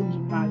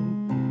Crimson Mountain.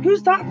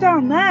 Who's that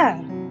down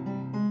there?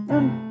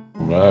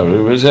 Well,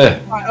 who is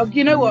it? Right,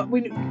 you know what?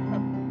 We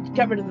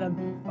get rid of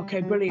them.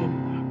 Okay, brilliant.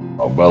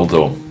 Oh, well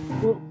done.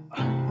 Well,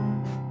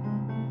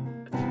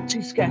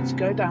 too scared to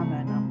go down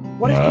there now.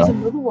 What if there's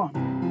another one?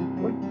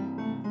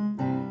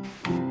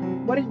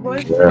 What if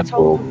they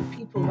told other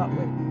people that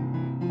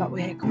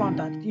we're here? Come on,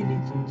 Dad. You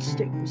need to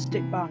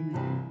stick by me.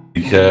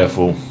 Be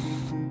careful.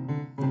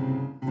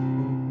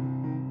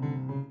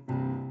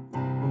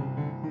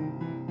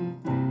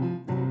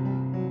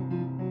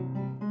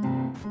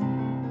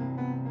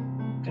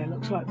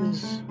 Like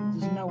there's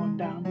no one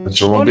down. There's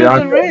someone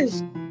behind.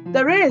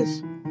 There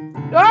is.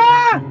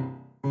 Ah!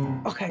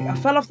 Okay, I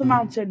fell off the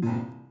mountain.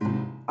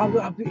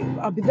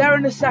 I'll be there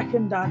in a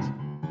second, Dad.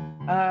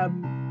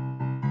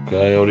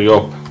 Okay, hurry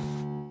up.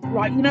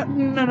 Right, no.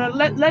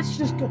 Let's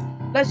just go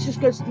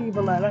to the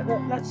evil lair.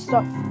 Let's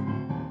stop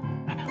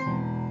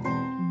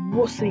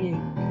wussying,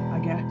 I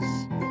guess.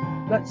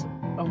 Let's.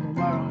 Oh no,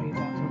 where are you,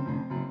 Dad?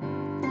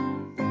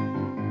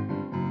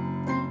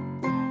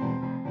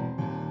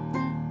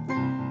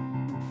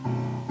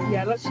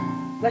 Yeah, let's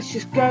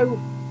just go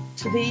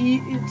to the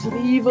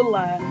evil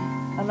lair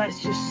and let's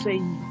just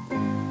see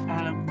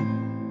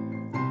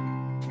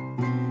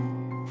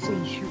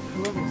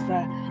whoever's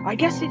there. I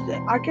guess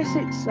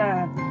it's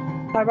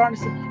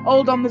Tyrannosaurus.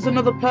 Hold on, there's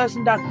another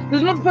person, Dad.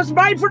 There's another person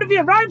right in front of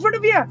you.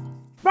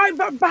 Right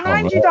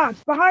behind you, Dad.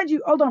 Behind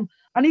you. Hold on.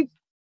 I need.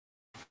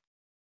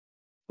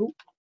 Ooh.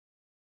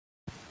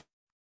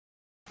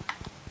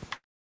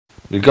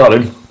 You got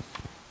him.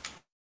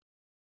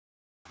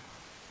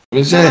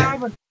 Is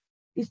it?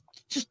 He's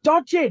just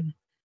dodging.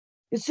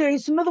 It's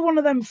another one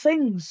of them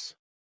things.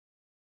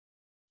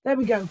 There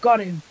we go.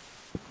 Got him.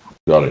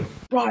 Right.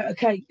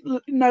 Okay.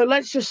 No.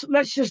 Let's just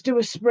do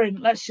a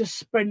sprint. Let's just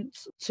sprint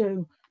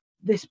to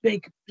this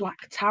big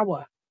black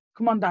tower.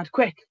 Come on, Dad.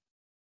 Quick.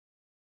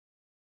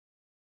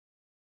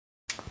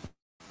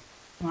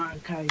 Right.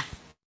 Okay.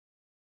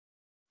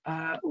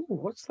 Ooh,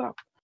 what's that?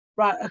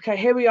 Right. Okay.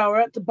 Here we are.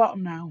 We're at the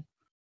bottom now.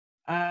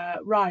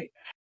 Right.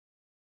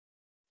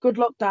 Good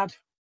luck, Dad.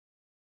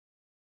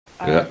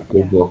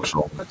 Good luck,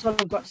 son. That's all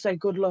I've got to say.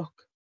 Good luck.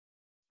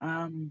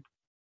 No,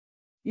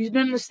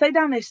 stay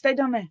down there.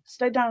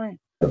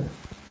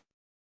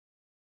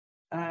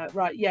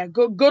 Right, yeah.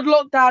 Good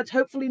luck, Dad.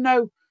 Hopefully,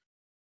 not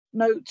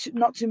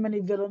too many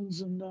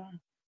villains, and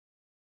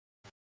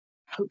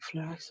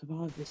hopefully, I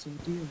survive this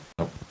ordeal.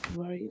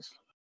 Where it's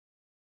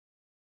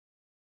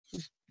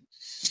just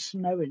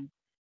snowing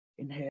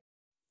in here.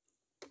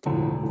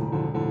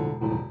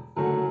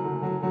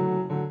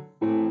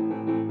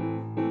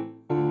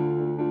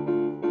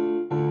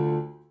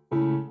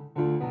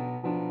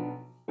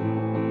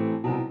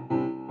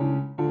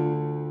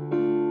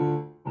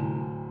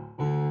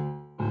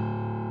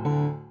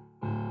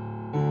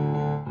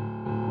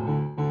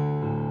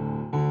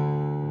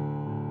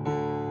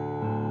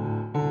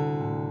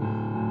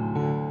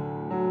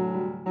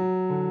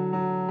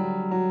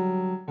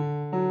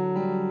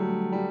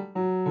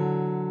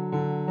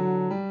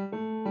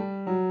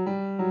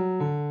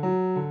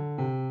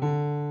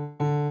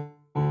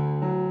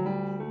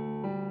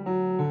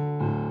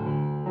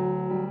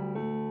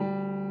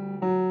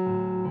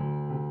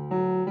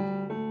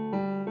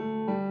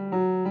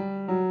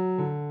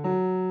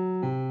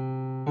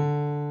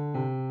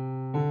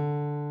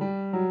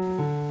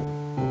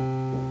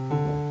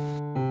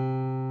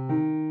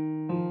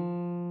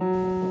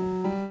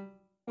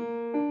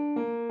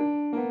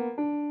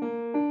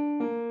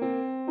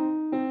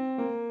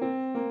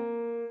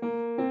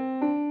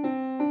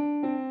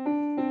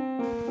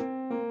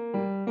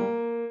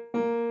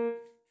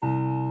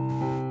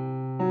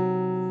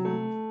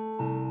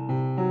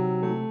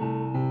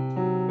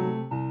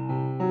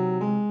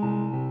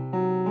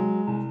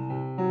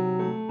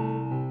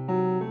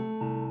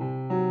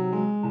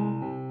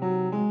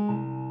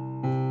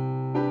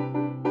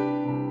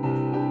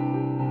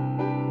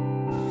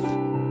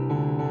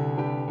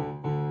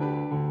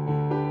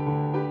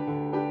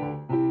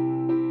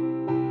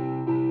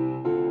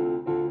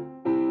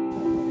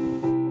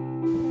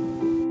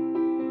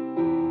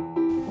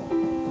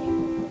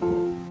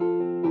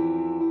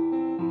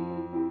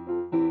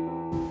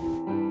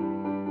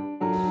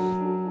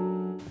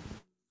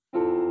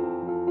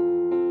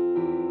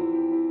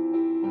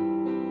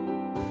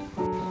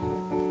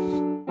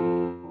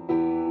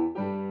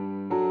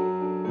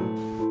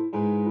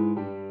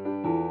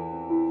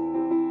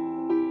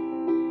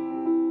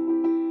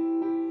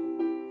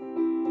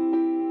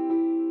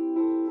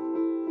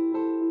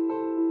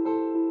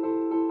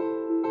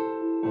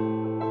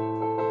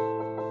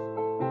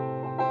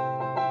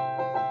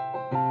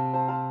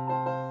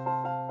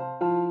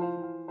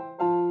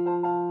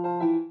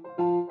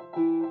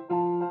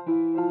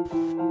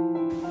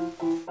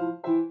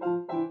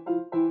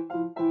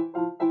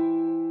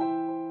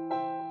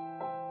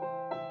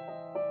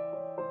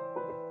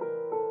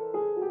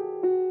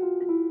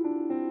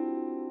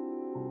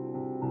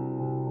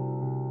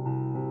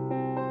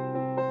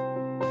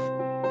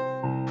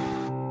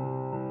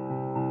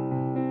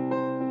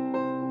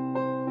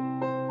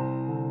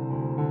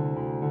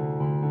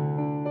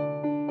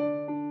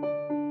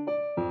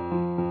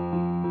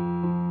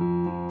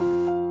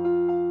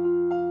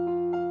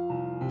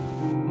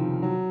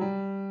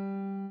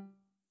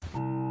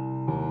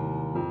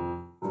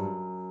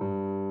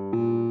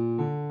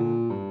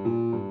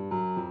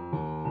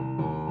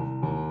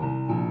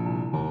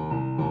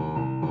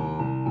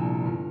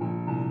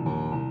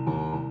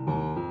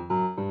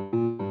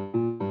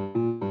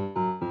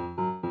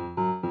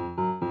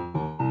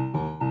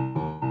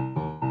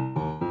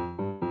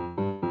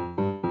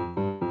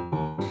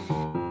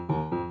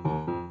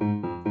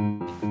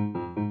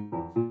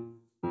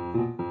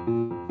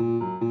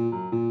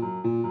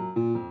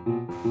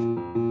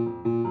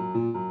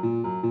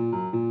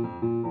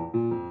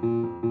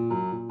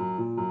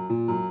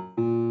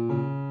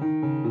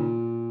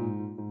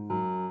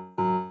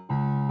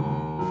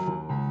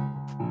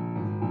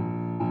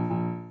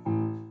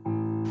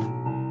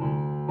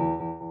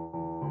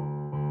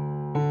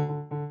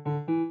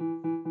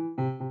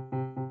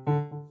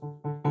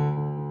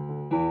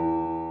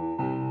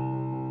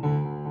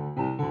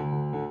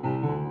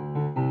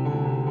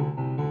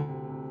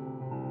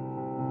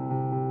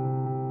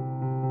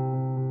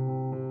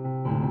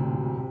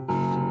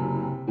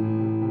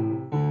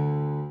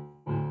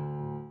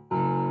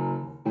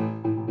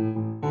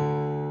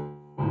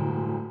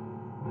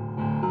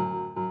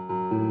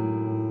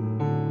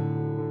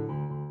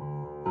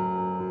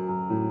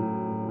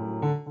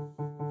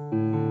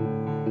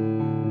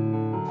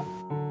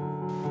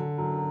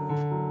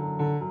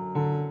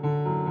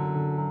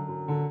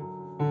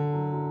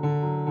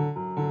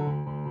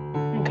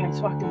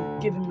 so I can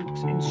give him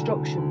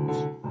instructions.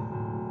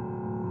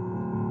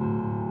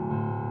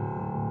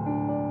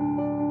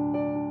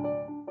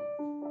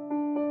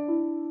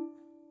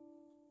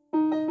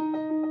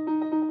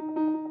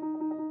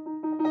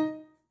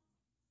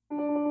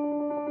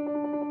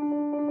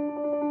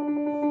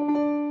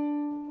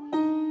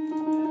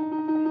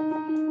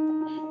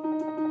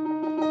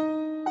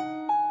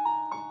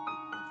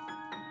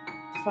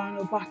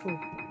 Final battle.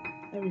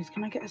 There he is.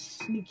 Can I get a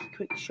sneaky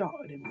quick shot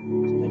at him?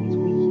 So then he's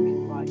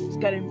weak. Right, let's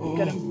get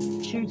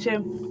him, shoot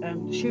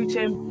him, shoot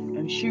him,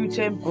 and shoot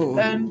him.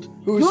 And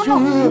you're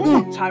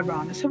not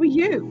Tyrannus. Who are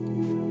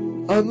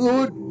you? I'm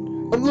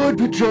Lord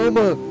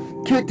Pajama,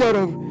 kicked out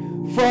of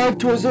 5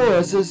 Toys R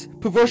Us's,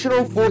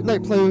 professional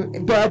Fortnite player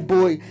and bad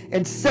boy,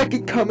 and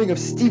second coming of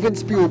Steven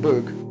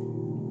Spielberg.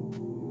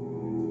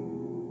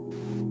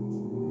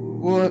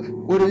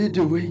 What are you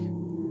doing?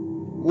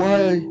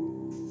 Why?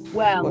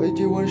 Well, Why do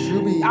you want to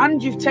shoot me?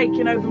 And you've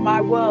taken over my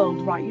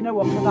world. Right, you know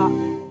what, for that,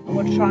 I'm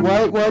going to try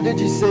and... Why did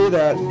you say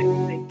that?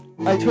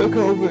 I took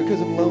over because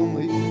I'm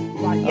lonely.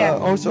 Right, yeah.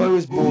 Also, I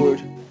was bored.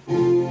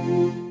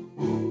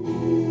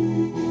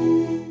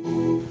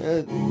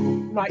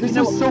 Right, this you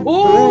know is what? so Oh,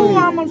 boring.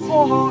 I'm on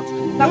 4 hearts.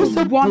 That was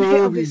so one hit of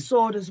boring. his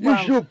sword as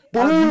well. You're so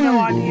I have no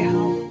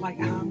boring.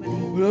 idea how many.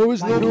 When I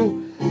was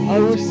little, I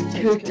was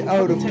kicked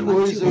out of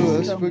Toys R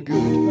Us for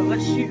good. Well,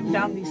 let's shoot him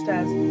down these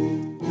stairs.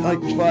 Like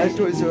 5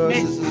 Toys R Us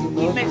is He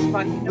enough. missed,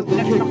 but you know, But they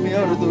let's kicked knock me him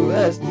out of down. the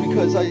rest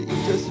because I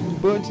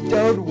just burnt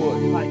down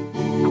one. Right.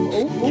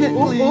 Kid,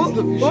 please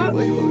let me shoot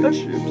my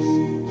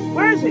hardships.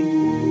 Where is he?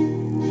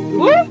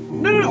 What?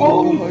 No.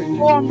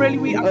 Oh, I'm really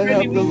weak. I'm I really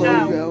have the weak low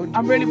now. ground.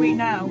 I'm really weak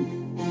now.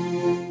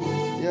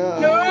 Yeah.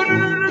 No.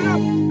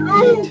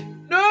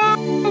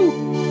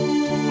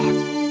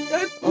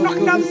 Knock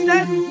him down the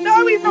stairs.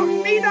 No, he's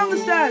knocked me down the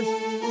stairs.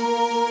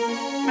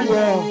 And,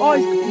 Yeah. oh,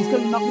 he's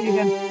going to knock me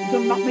again. He's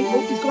going to knock me. Oh,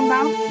 he's gone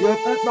down. Yep.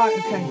 Right,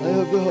 okay. I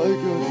have the high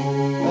ground.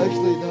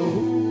 Actually, no.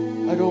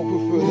 I don't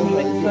prefer the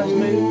Make high the first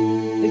ground.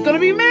 move. It's going to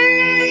be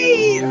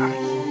me!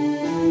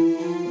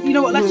 You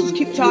know what? Let's just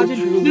keep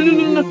charging.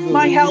 No.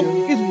 My health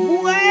is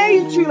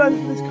way too low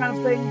for this kind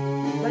of thing.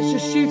 Let's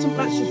just shoot him.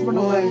 Let's just run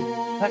away.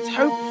 Let's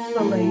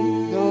hopefully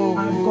No.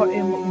 I've got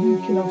him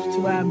weak enough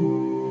to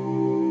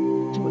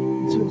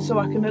so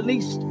I can at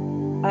least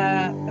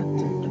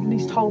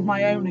hold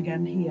my own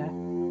again here.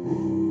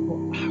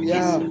 But, oh,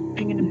 Yeah. yes,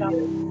 pinging him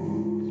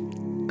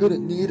down. Gonna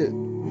need it.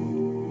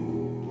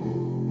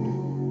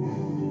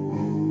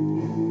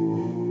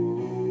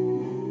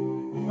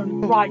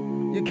 Right,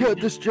 You can't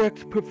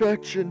distract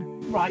perfection.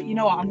 right. You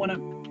know what? I'm gonna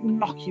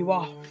knock you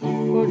off.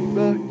 Fun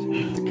fact,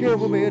 the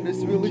cameraman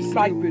is really stupid.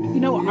 Right, you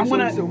know what, He I'm is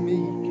gonna- also me.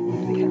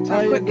 Okay,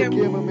 I am the quick,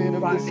 cameraman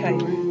of right, this okay.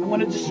 story. I'm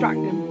gonna distract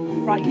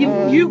him. Right, I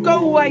you go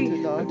want away, to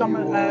knock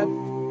Dominic.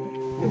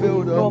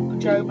 Build up, Lord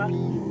Pajama. baby.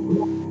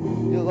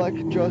 You're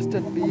like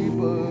Justin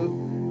Bieber.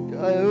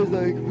 I was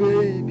like,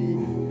 baby.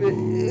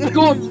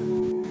 Good.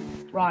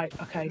 Right,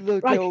 okay.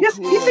 Look Right, how yes,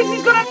 he thinks he's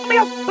cool. gonna knock me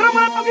off, but I'm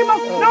gonna knock him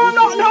off. Oh, No, I'm this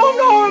not. is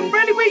No, I'm this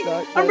really weak. is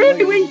not I'm my really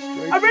lightning weak.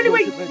 strike. I'm really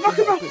weak. Wasn't meant Knock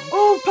to him off. happen.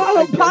 Oh, I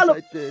pile guess up. I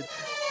did.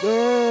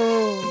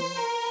 No.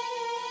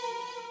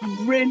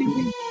 I'm really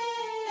weak.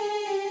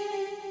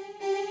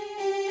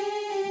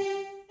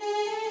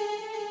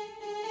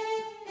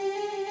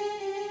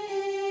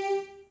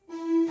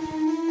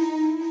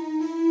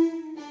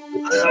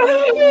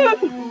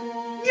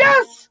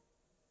 Yes!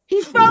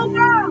 He fell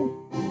down!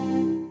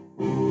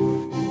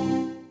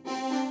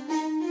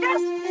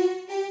 Yes!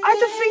 I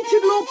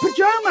defeated Lord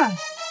Pajama!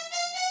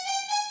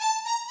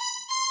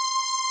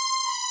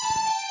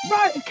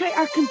 Right, okay,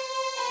 I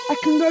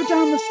can go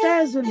down the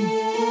stairs and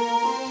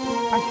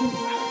I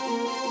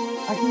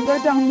can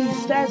go down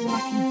these stairs and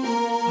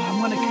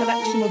I'm gonna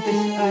collect some of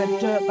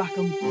this dirt back.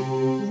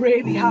 I'm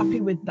really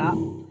happy with that.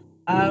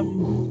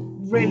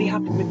 Really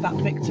happy with that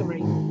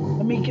victory.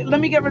 Let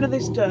me get rid of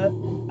this dirt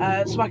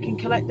so I can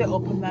collect it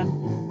up, and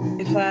then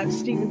if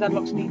Stephen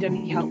Deadlocks need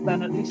any help,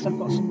 then at least I've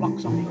got some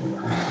blocks on me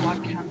so I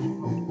can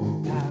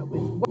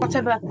with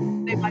whatever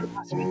they might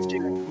ask me to do.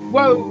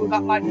 Whoa,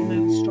 that lightning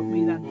nearly struck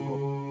me then.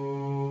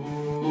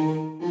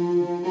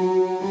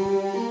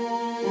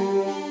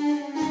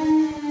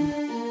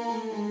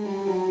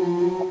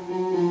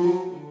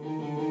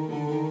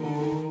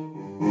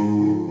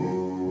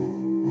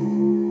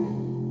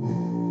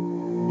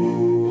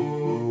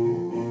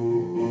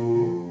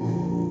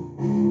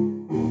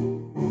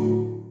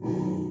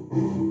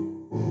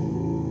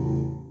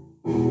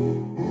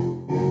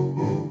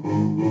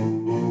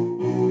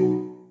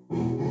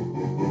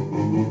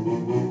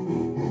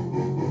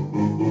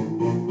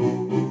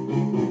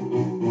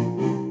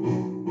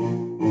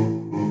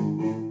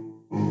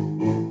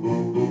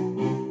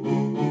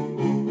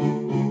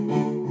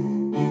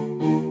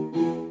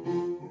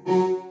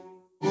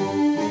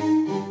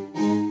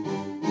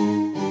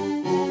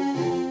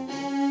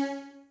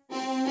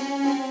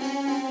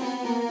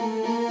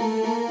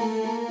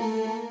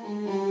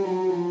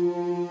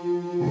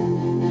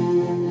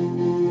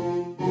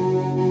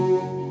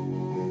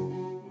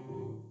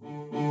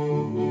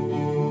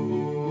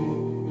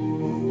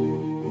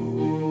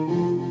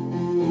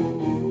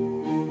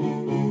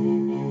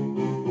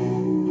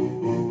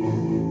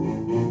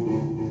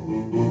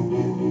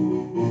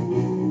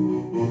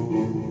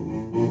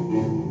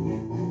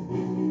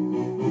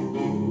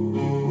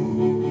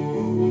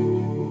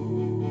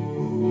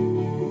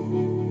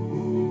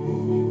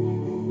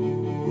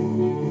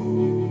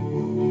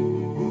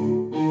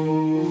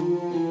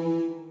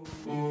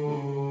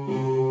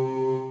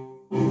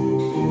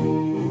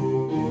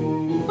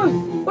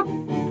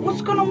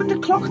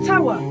 clock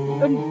tower.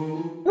 And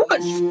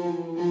what?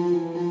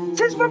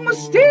 Since when was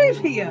Steve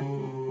here?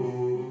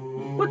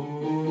 What?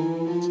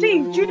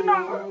 Steve, do you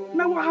not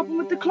know what happened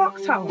with the clock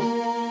tower?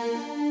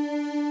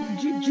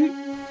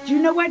 Do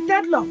you know where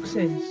Deadlocks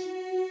is?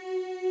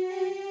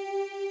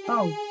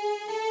 Oh.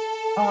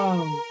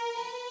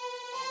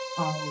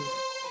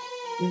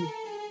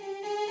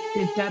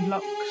 Did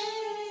Deadlocks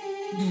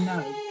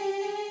know?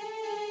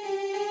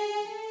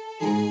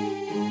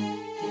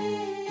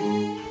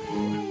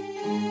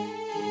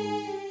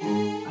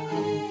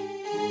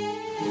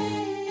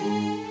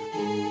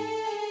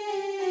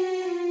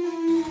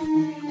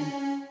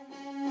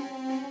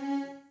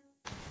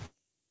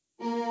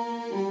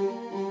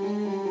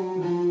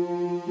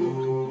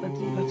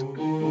 Let's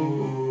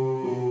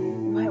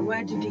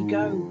where did he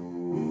go?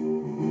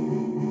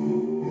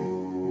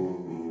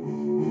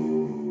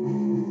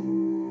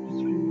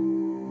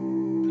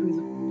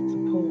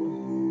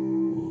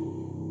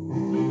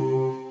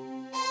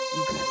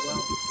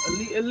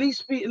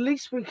 At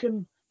least we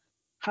can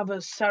have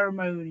a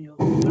ceremonial.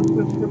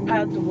 We've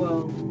prepared the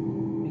world.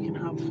 We can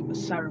have a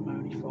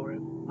ceremony for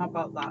him. How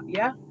about that?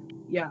 Yeah?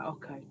 Yeah,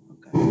 okay.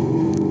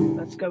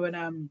 Let's go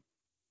and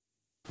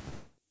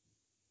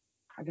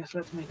I guess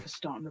let's make a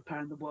start on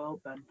repairing the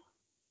world then.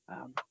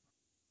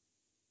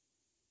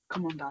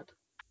 Come on, Dad.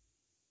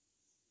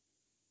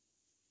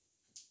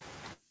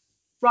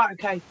 Right,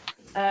 okay.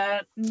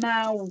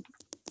 Now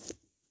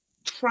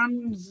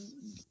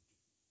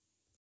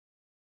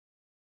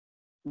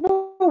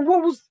What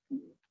was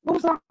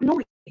that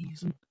noise?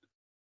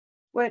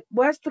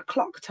 Where's the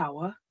clock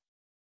tower?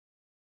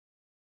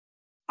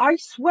 I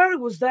swear it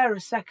was there a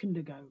second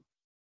ago.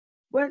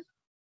 Where?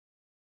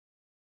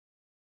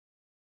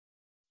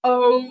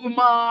 Oh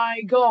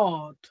my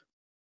God!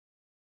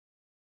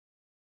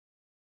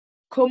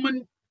 Come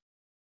and.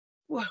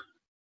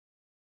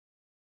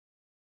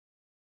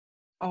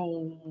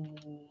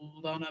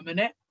 Hold on a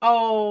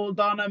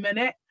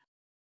minute.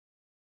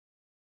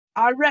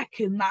 I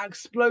reckon that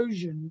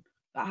explosion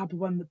that happened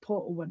when the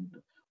portal went.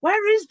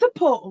 Where is the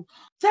portal?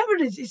 There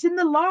it is. It's in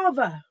the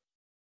lava.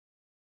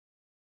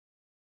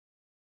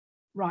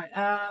 Right.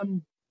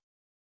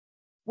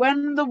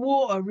 When the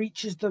water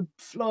reaches the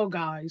floor,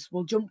 guys,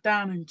 we'll jump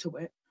down into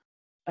it,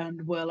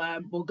 and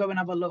we'll go and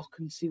have a look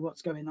and see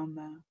what's going on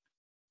there.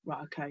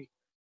 Right. Okay.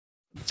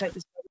 Take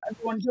this.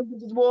 Everyone jump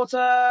into the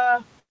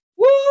water.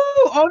 Woo!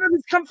 Oh no,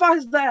 there's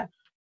campfires there.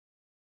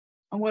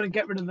 I'm going to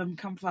get rid of them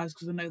campfires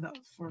because I know that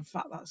for a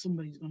fact that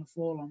somebody's going to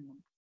fall on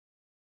them.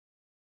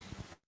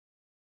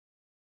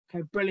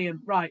 Okay,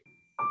 brilliant. Right.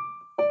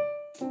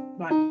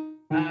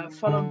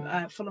 Follow me.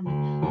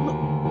 Look.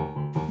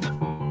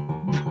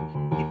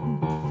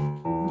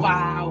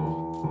 Wow.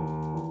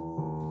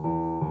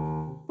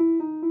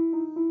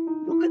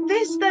 Look at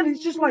this then.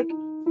 It's just like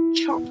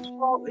chopped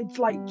off. It's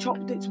like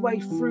chopped its way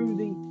through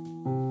the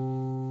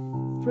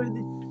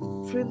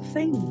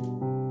thing.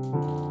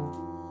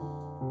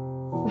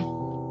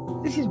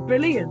 This is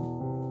brilliant.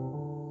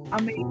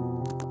 I mean,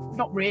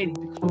 not really,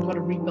 because we've got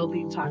to rebuild the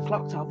entire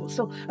clock tower, but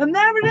still. And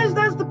there it is.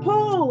 There's the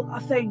pole, I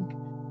think.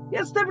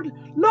 Yes, there.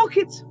 Look,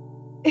 it's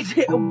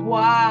it.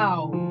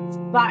 Wow,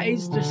 that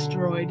is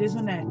destroyed,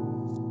 isn't it?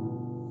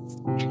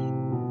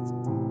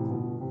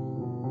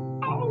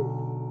 Oh,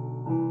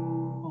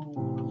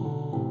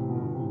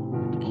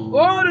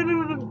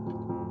 no.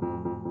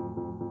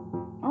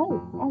 Oh,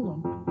 hold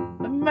on.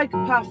 Let me make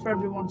a path for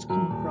everyone to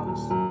come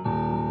across.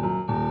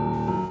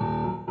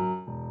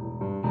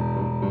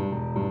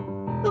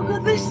 Look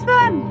at this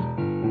then.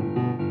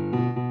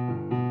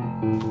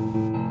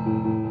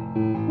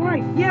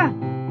 Right, yeah.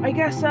 I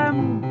guess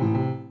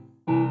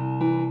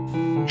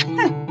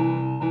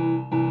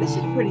this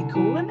is pretty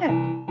cool, isn't it?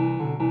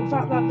 The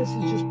fact that this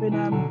has just been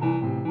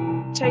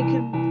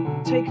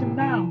taken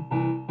down.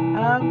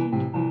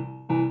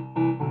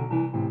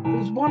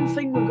 There's one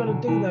thing we've got to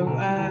do though.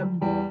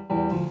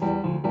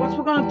 What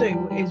we're gonna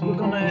do is I'm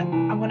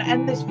gonna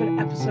end this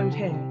episode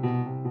here.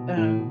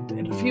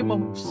 In a few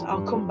months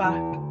I'll come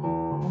back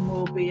and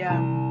we'll be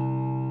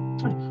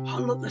oh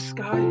look, the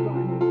sky's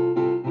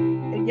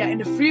brightening. Yeah,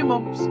 in a few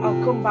months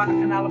I'll come back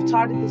and I'll have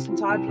tidied this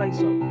entire place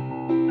up.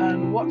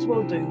 And what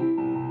we'll do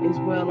is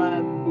we'll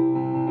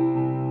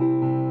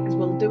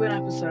do an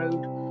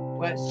episode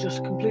where it's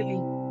just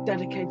completely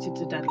dedicated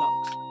to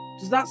Deadlocks.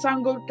 Does that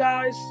sound good,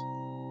 guys?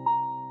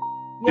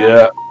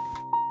 Yeah.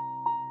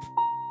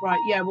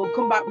 Right, yeah, we'll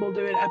come back, we'll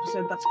do an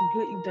episode that's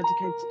completely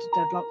dedicated to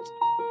Deadlocks.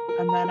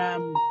 And then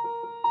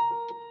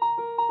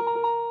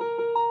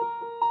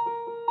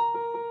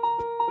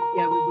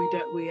yeah, we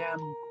at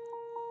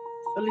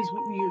least we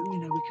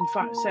can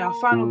say our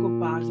final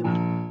goodbyes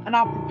and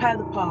I'll prepare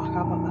the park.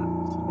 How about that?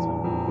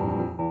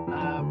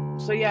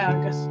 So yeah, I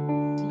guess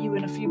see you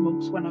in a few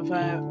months when I've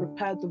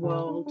repaired the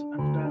world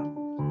and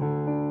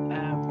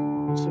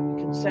so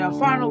we can say our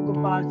final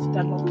goodbye to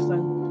Deadlocks.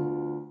 Then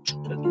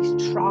at least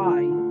try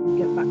and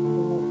get back to the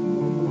world.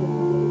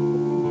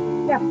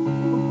 Yeah,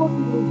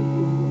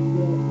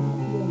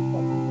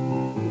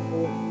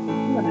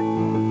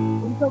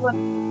 until then.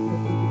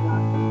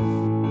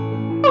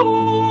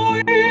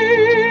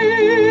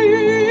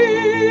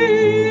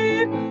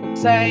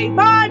 say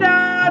bye,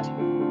 Dad.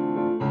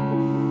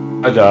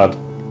 Hi, Dad.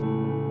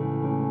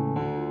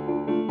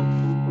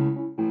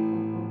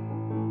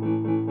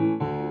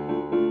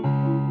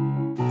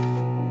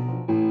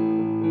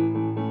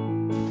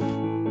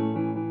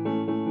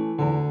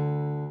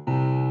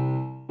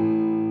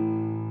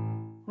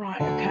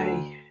 Right,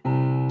 okay.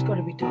 It's got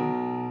to be done.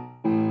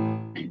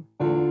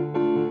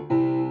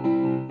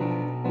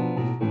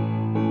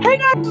 Hey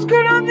guys, what's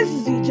going on? This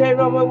is EJ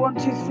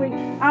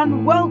Robo123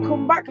 and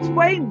welcome back to a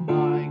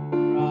Minecraft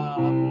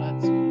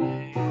Let's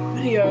Play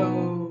video.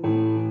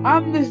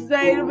 And this is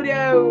a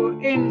video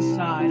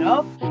inside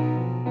of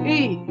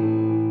E.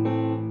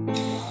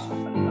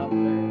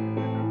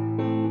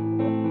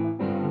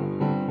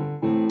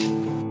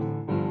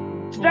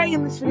 Today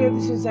in this video,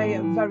 this is a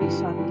very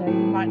sad day.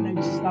 You might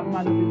notice that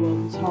my lovely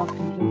world is half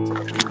complete.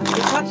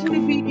 It's actually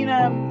been, you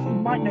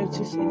might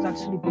notice it's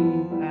actually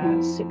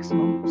been 6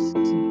 months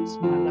since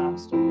my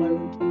last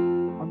upload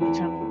on the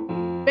channel.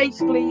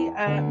 Basically,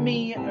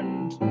 me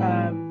and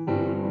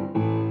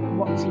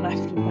what's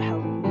left of the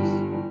helpers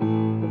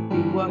have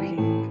been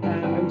working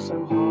oh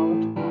so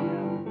hard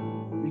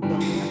on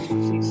rebuilding. As you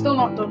can see, it's still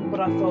not done,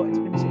 but I thought it's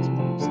been 6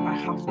 months. I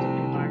have to pay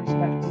my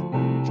respects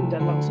to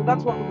Deadlock. So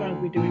that's what we're going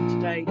to be doing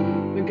today.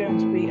 We're going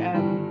to be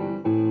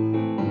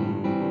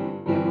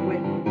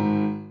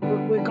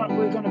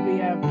we're going to be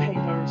paying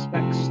our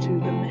respects to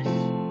the myth,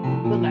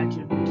 the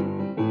legend,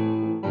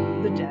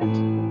 the dead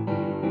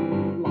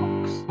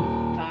Locks.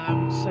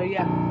 So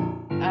yeah,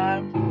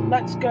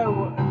 let's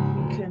go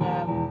and we can.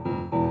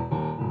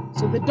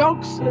 So the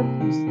dogs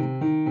and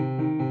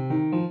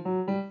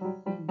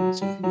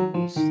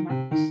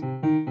snacks.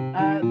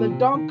 The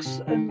dogs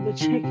and the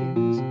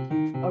chickens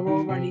are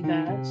already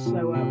there,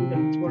 so we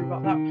don't need to worry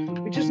about that.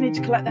 We just need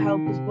to collect the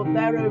helpers, but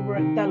they're over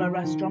at Della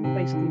Restaurant,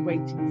 basically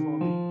waiting for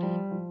me.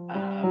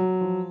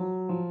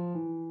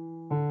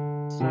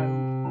 So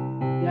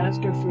yeah, let's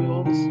go through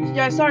all this.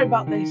 Yeah, sorry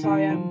about this. I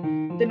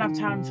didn't have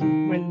time to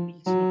really neaten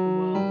up the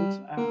world.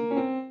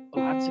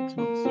 Well, I had 6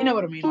 months. You know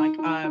what I mean? Like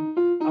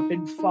I've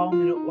been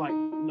farming up like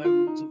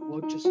loads of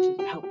wood just to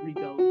help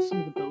rebuild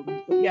some of the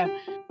buildings. But yeah,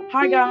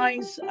 hi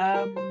guys.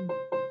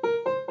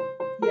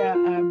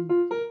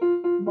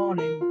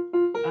 Morning.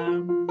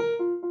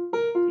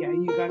 Yeah,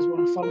 you guys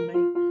want to follow me,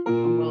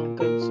 and we'll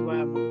go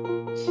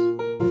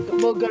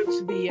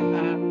to the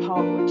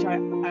park which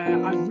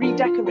I've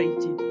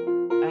redecorated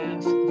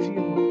for the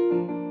funeral,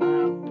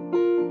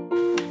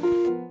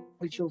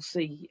 which you'll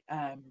see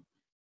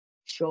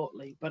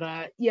shortly. But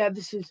yeah,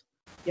 this is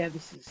a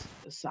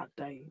sad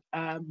day.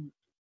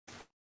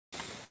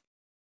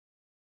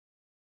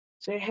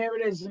 So here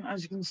it is, and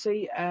as you can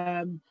see,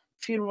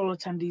 funeral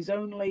attendees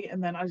only,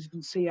 and then as you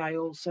can see, I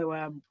also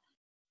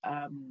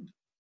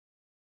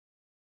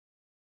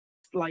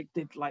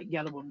did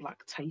yellow and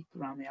black tape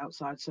around the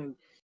outside, so you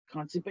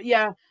can't see. But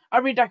yeah, I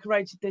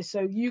redecorated this,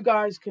 so you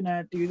guys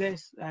can do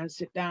this.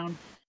 Sit down.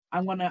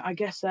 I'm gonna, I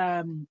guess,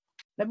 let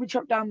me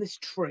chop down this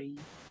tree,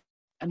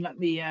 and let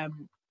me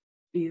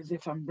be as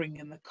if I'm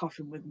bringing the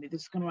coffin with me.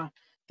 This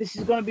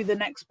is gonna be the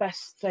next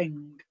best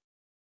thing.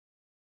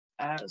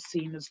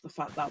 Seen as the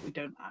fact that we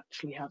don't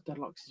actually have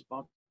Deadlock's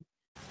body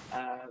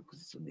because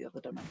it's in the other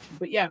dimension.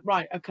 But yeah,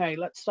 right, okay,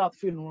 let's start the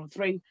funeral in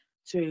 3,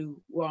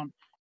 2, 1.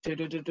 I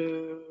should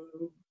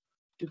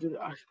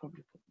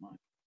probably put my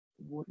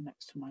wood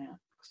next to my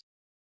axe.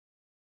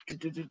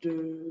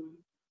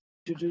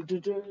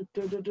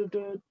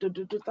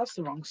 That's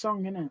the wrong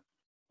song, isn't it?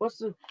 What's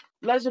the?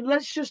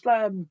 Let's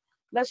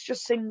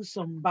just sing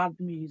some bad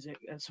music,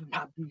 some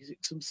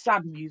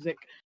sad music.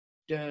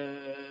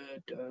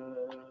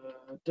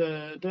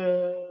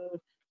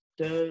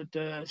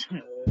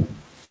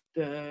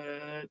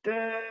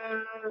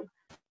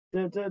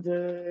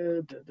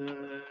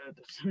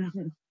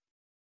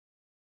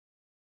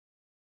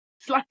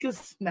 It's like a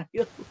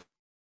snail.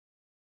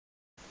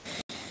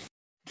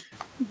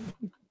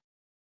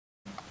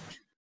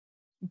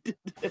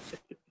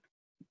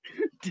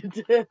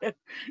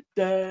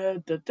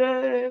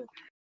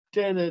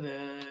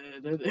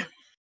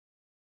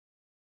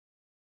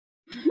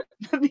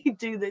 Let me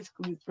do this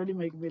because it's really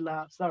making me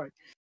laugh. Sorry.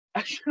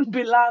 I shouldn't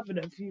be laughing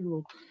at a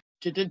funeral.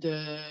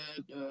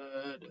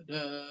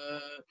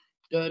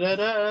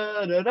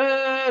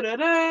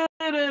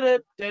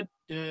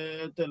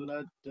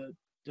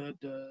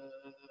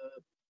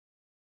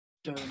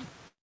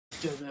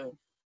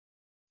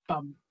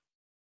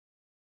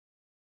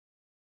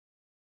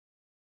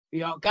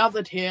 We are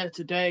gathered here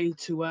today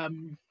to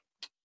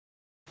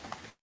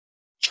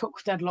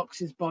chuck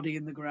Deadlock's body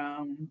in the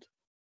ground.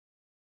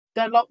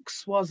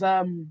 Deadlock's was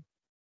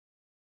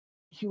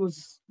he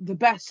was the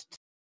best,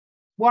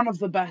 one of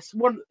the best.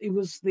 He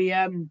was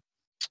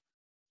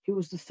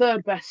the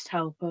third best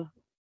helper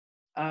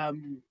that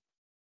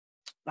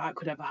I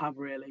could ever have.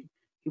 Really,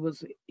 he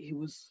was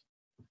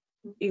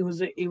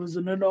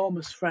an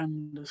enormous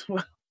friend as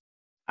well,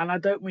 and I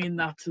don't mean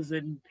that as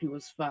in he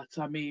was fat.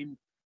 I mean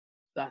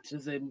that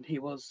as in he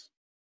was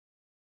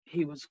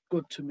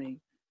good to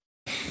me,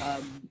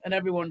 and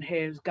everyone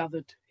here is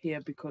gathered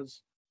here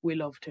because we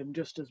loved him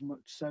just as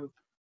much. So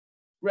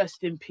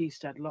Rest in peace,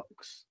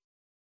 Deadlocks.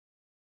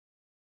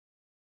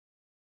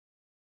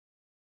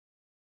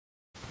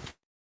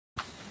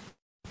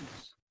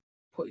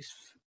 Put his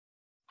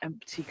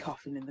empty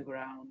coffin in the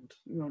ground.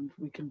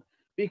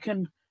 We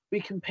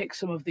can pick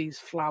some of these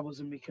flowers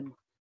and we can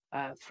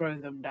throw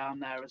them down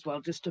there as well,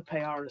 just to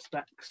pay our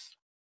respects.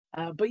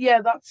 But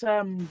yeah, that's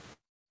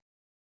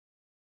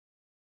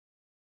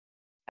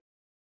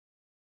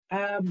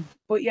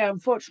but yeah,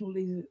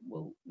 unfortunately,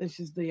 well, this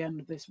is the end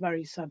of this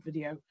very sad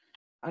video.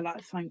 I'd like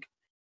to thank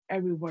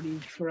everybody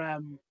for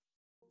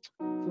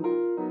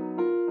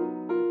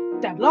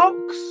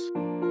Deadlocks.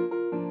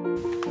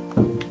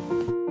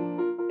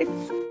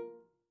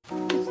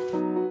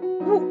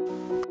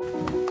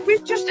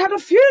 We've just had a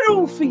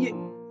funeral for you.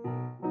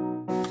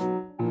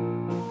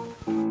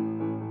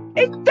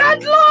 It's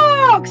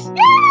Deadlocks!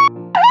 Yeah!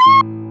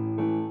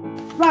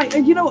 Right,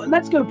 and you know what?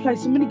 Let's go play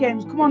some mini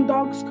games. Come on,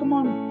 dogs. Come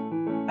on.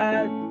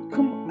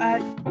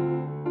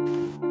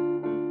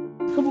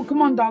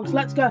 Come on, dogs.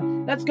 Let's go,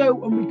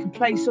 and we can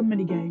play some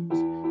mini games.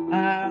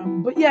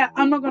 But yeah,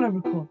 I'm not going to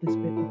record this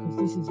bit because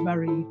this is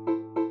very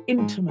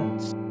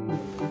intimate.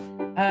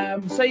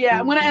 So yeah,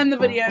 I'm going to end the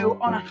video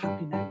on a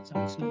happy note,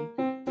 actually,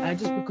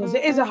 just because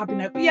it is a happy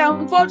note. But yeah,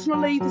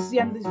 unfortunately, this is the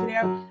end of this video.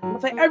 I want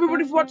to thank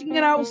everybody for watching,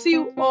 and I will see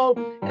you all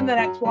in the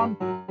next one.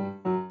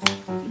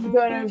 We're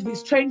going over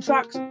these train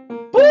tracks.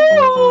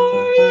 Bye!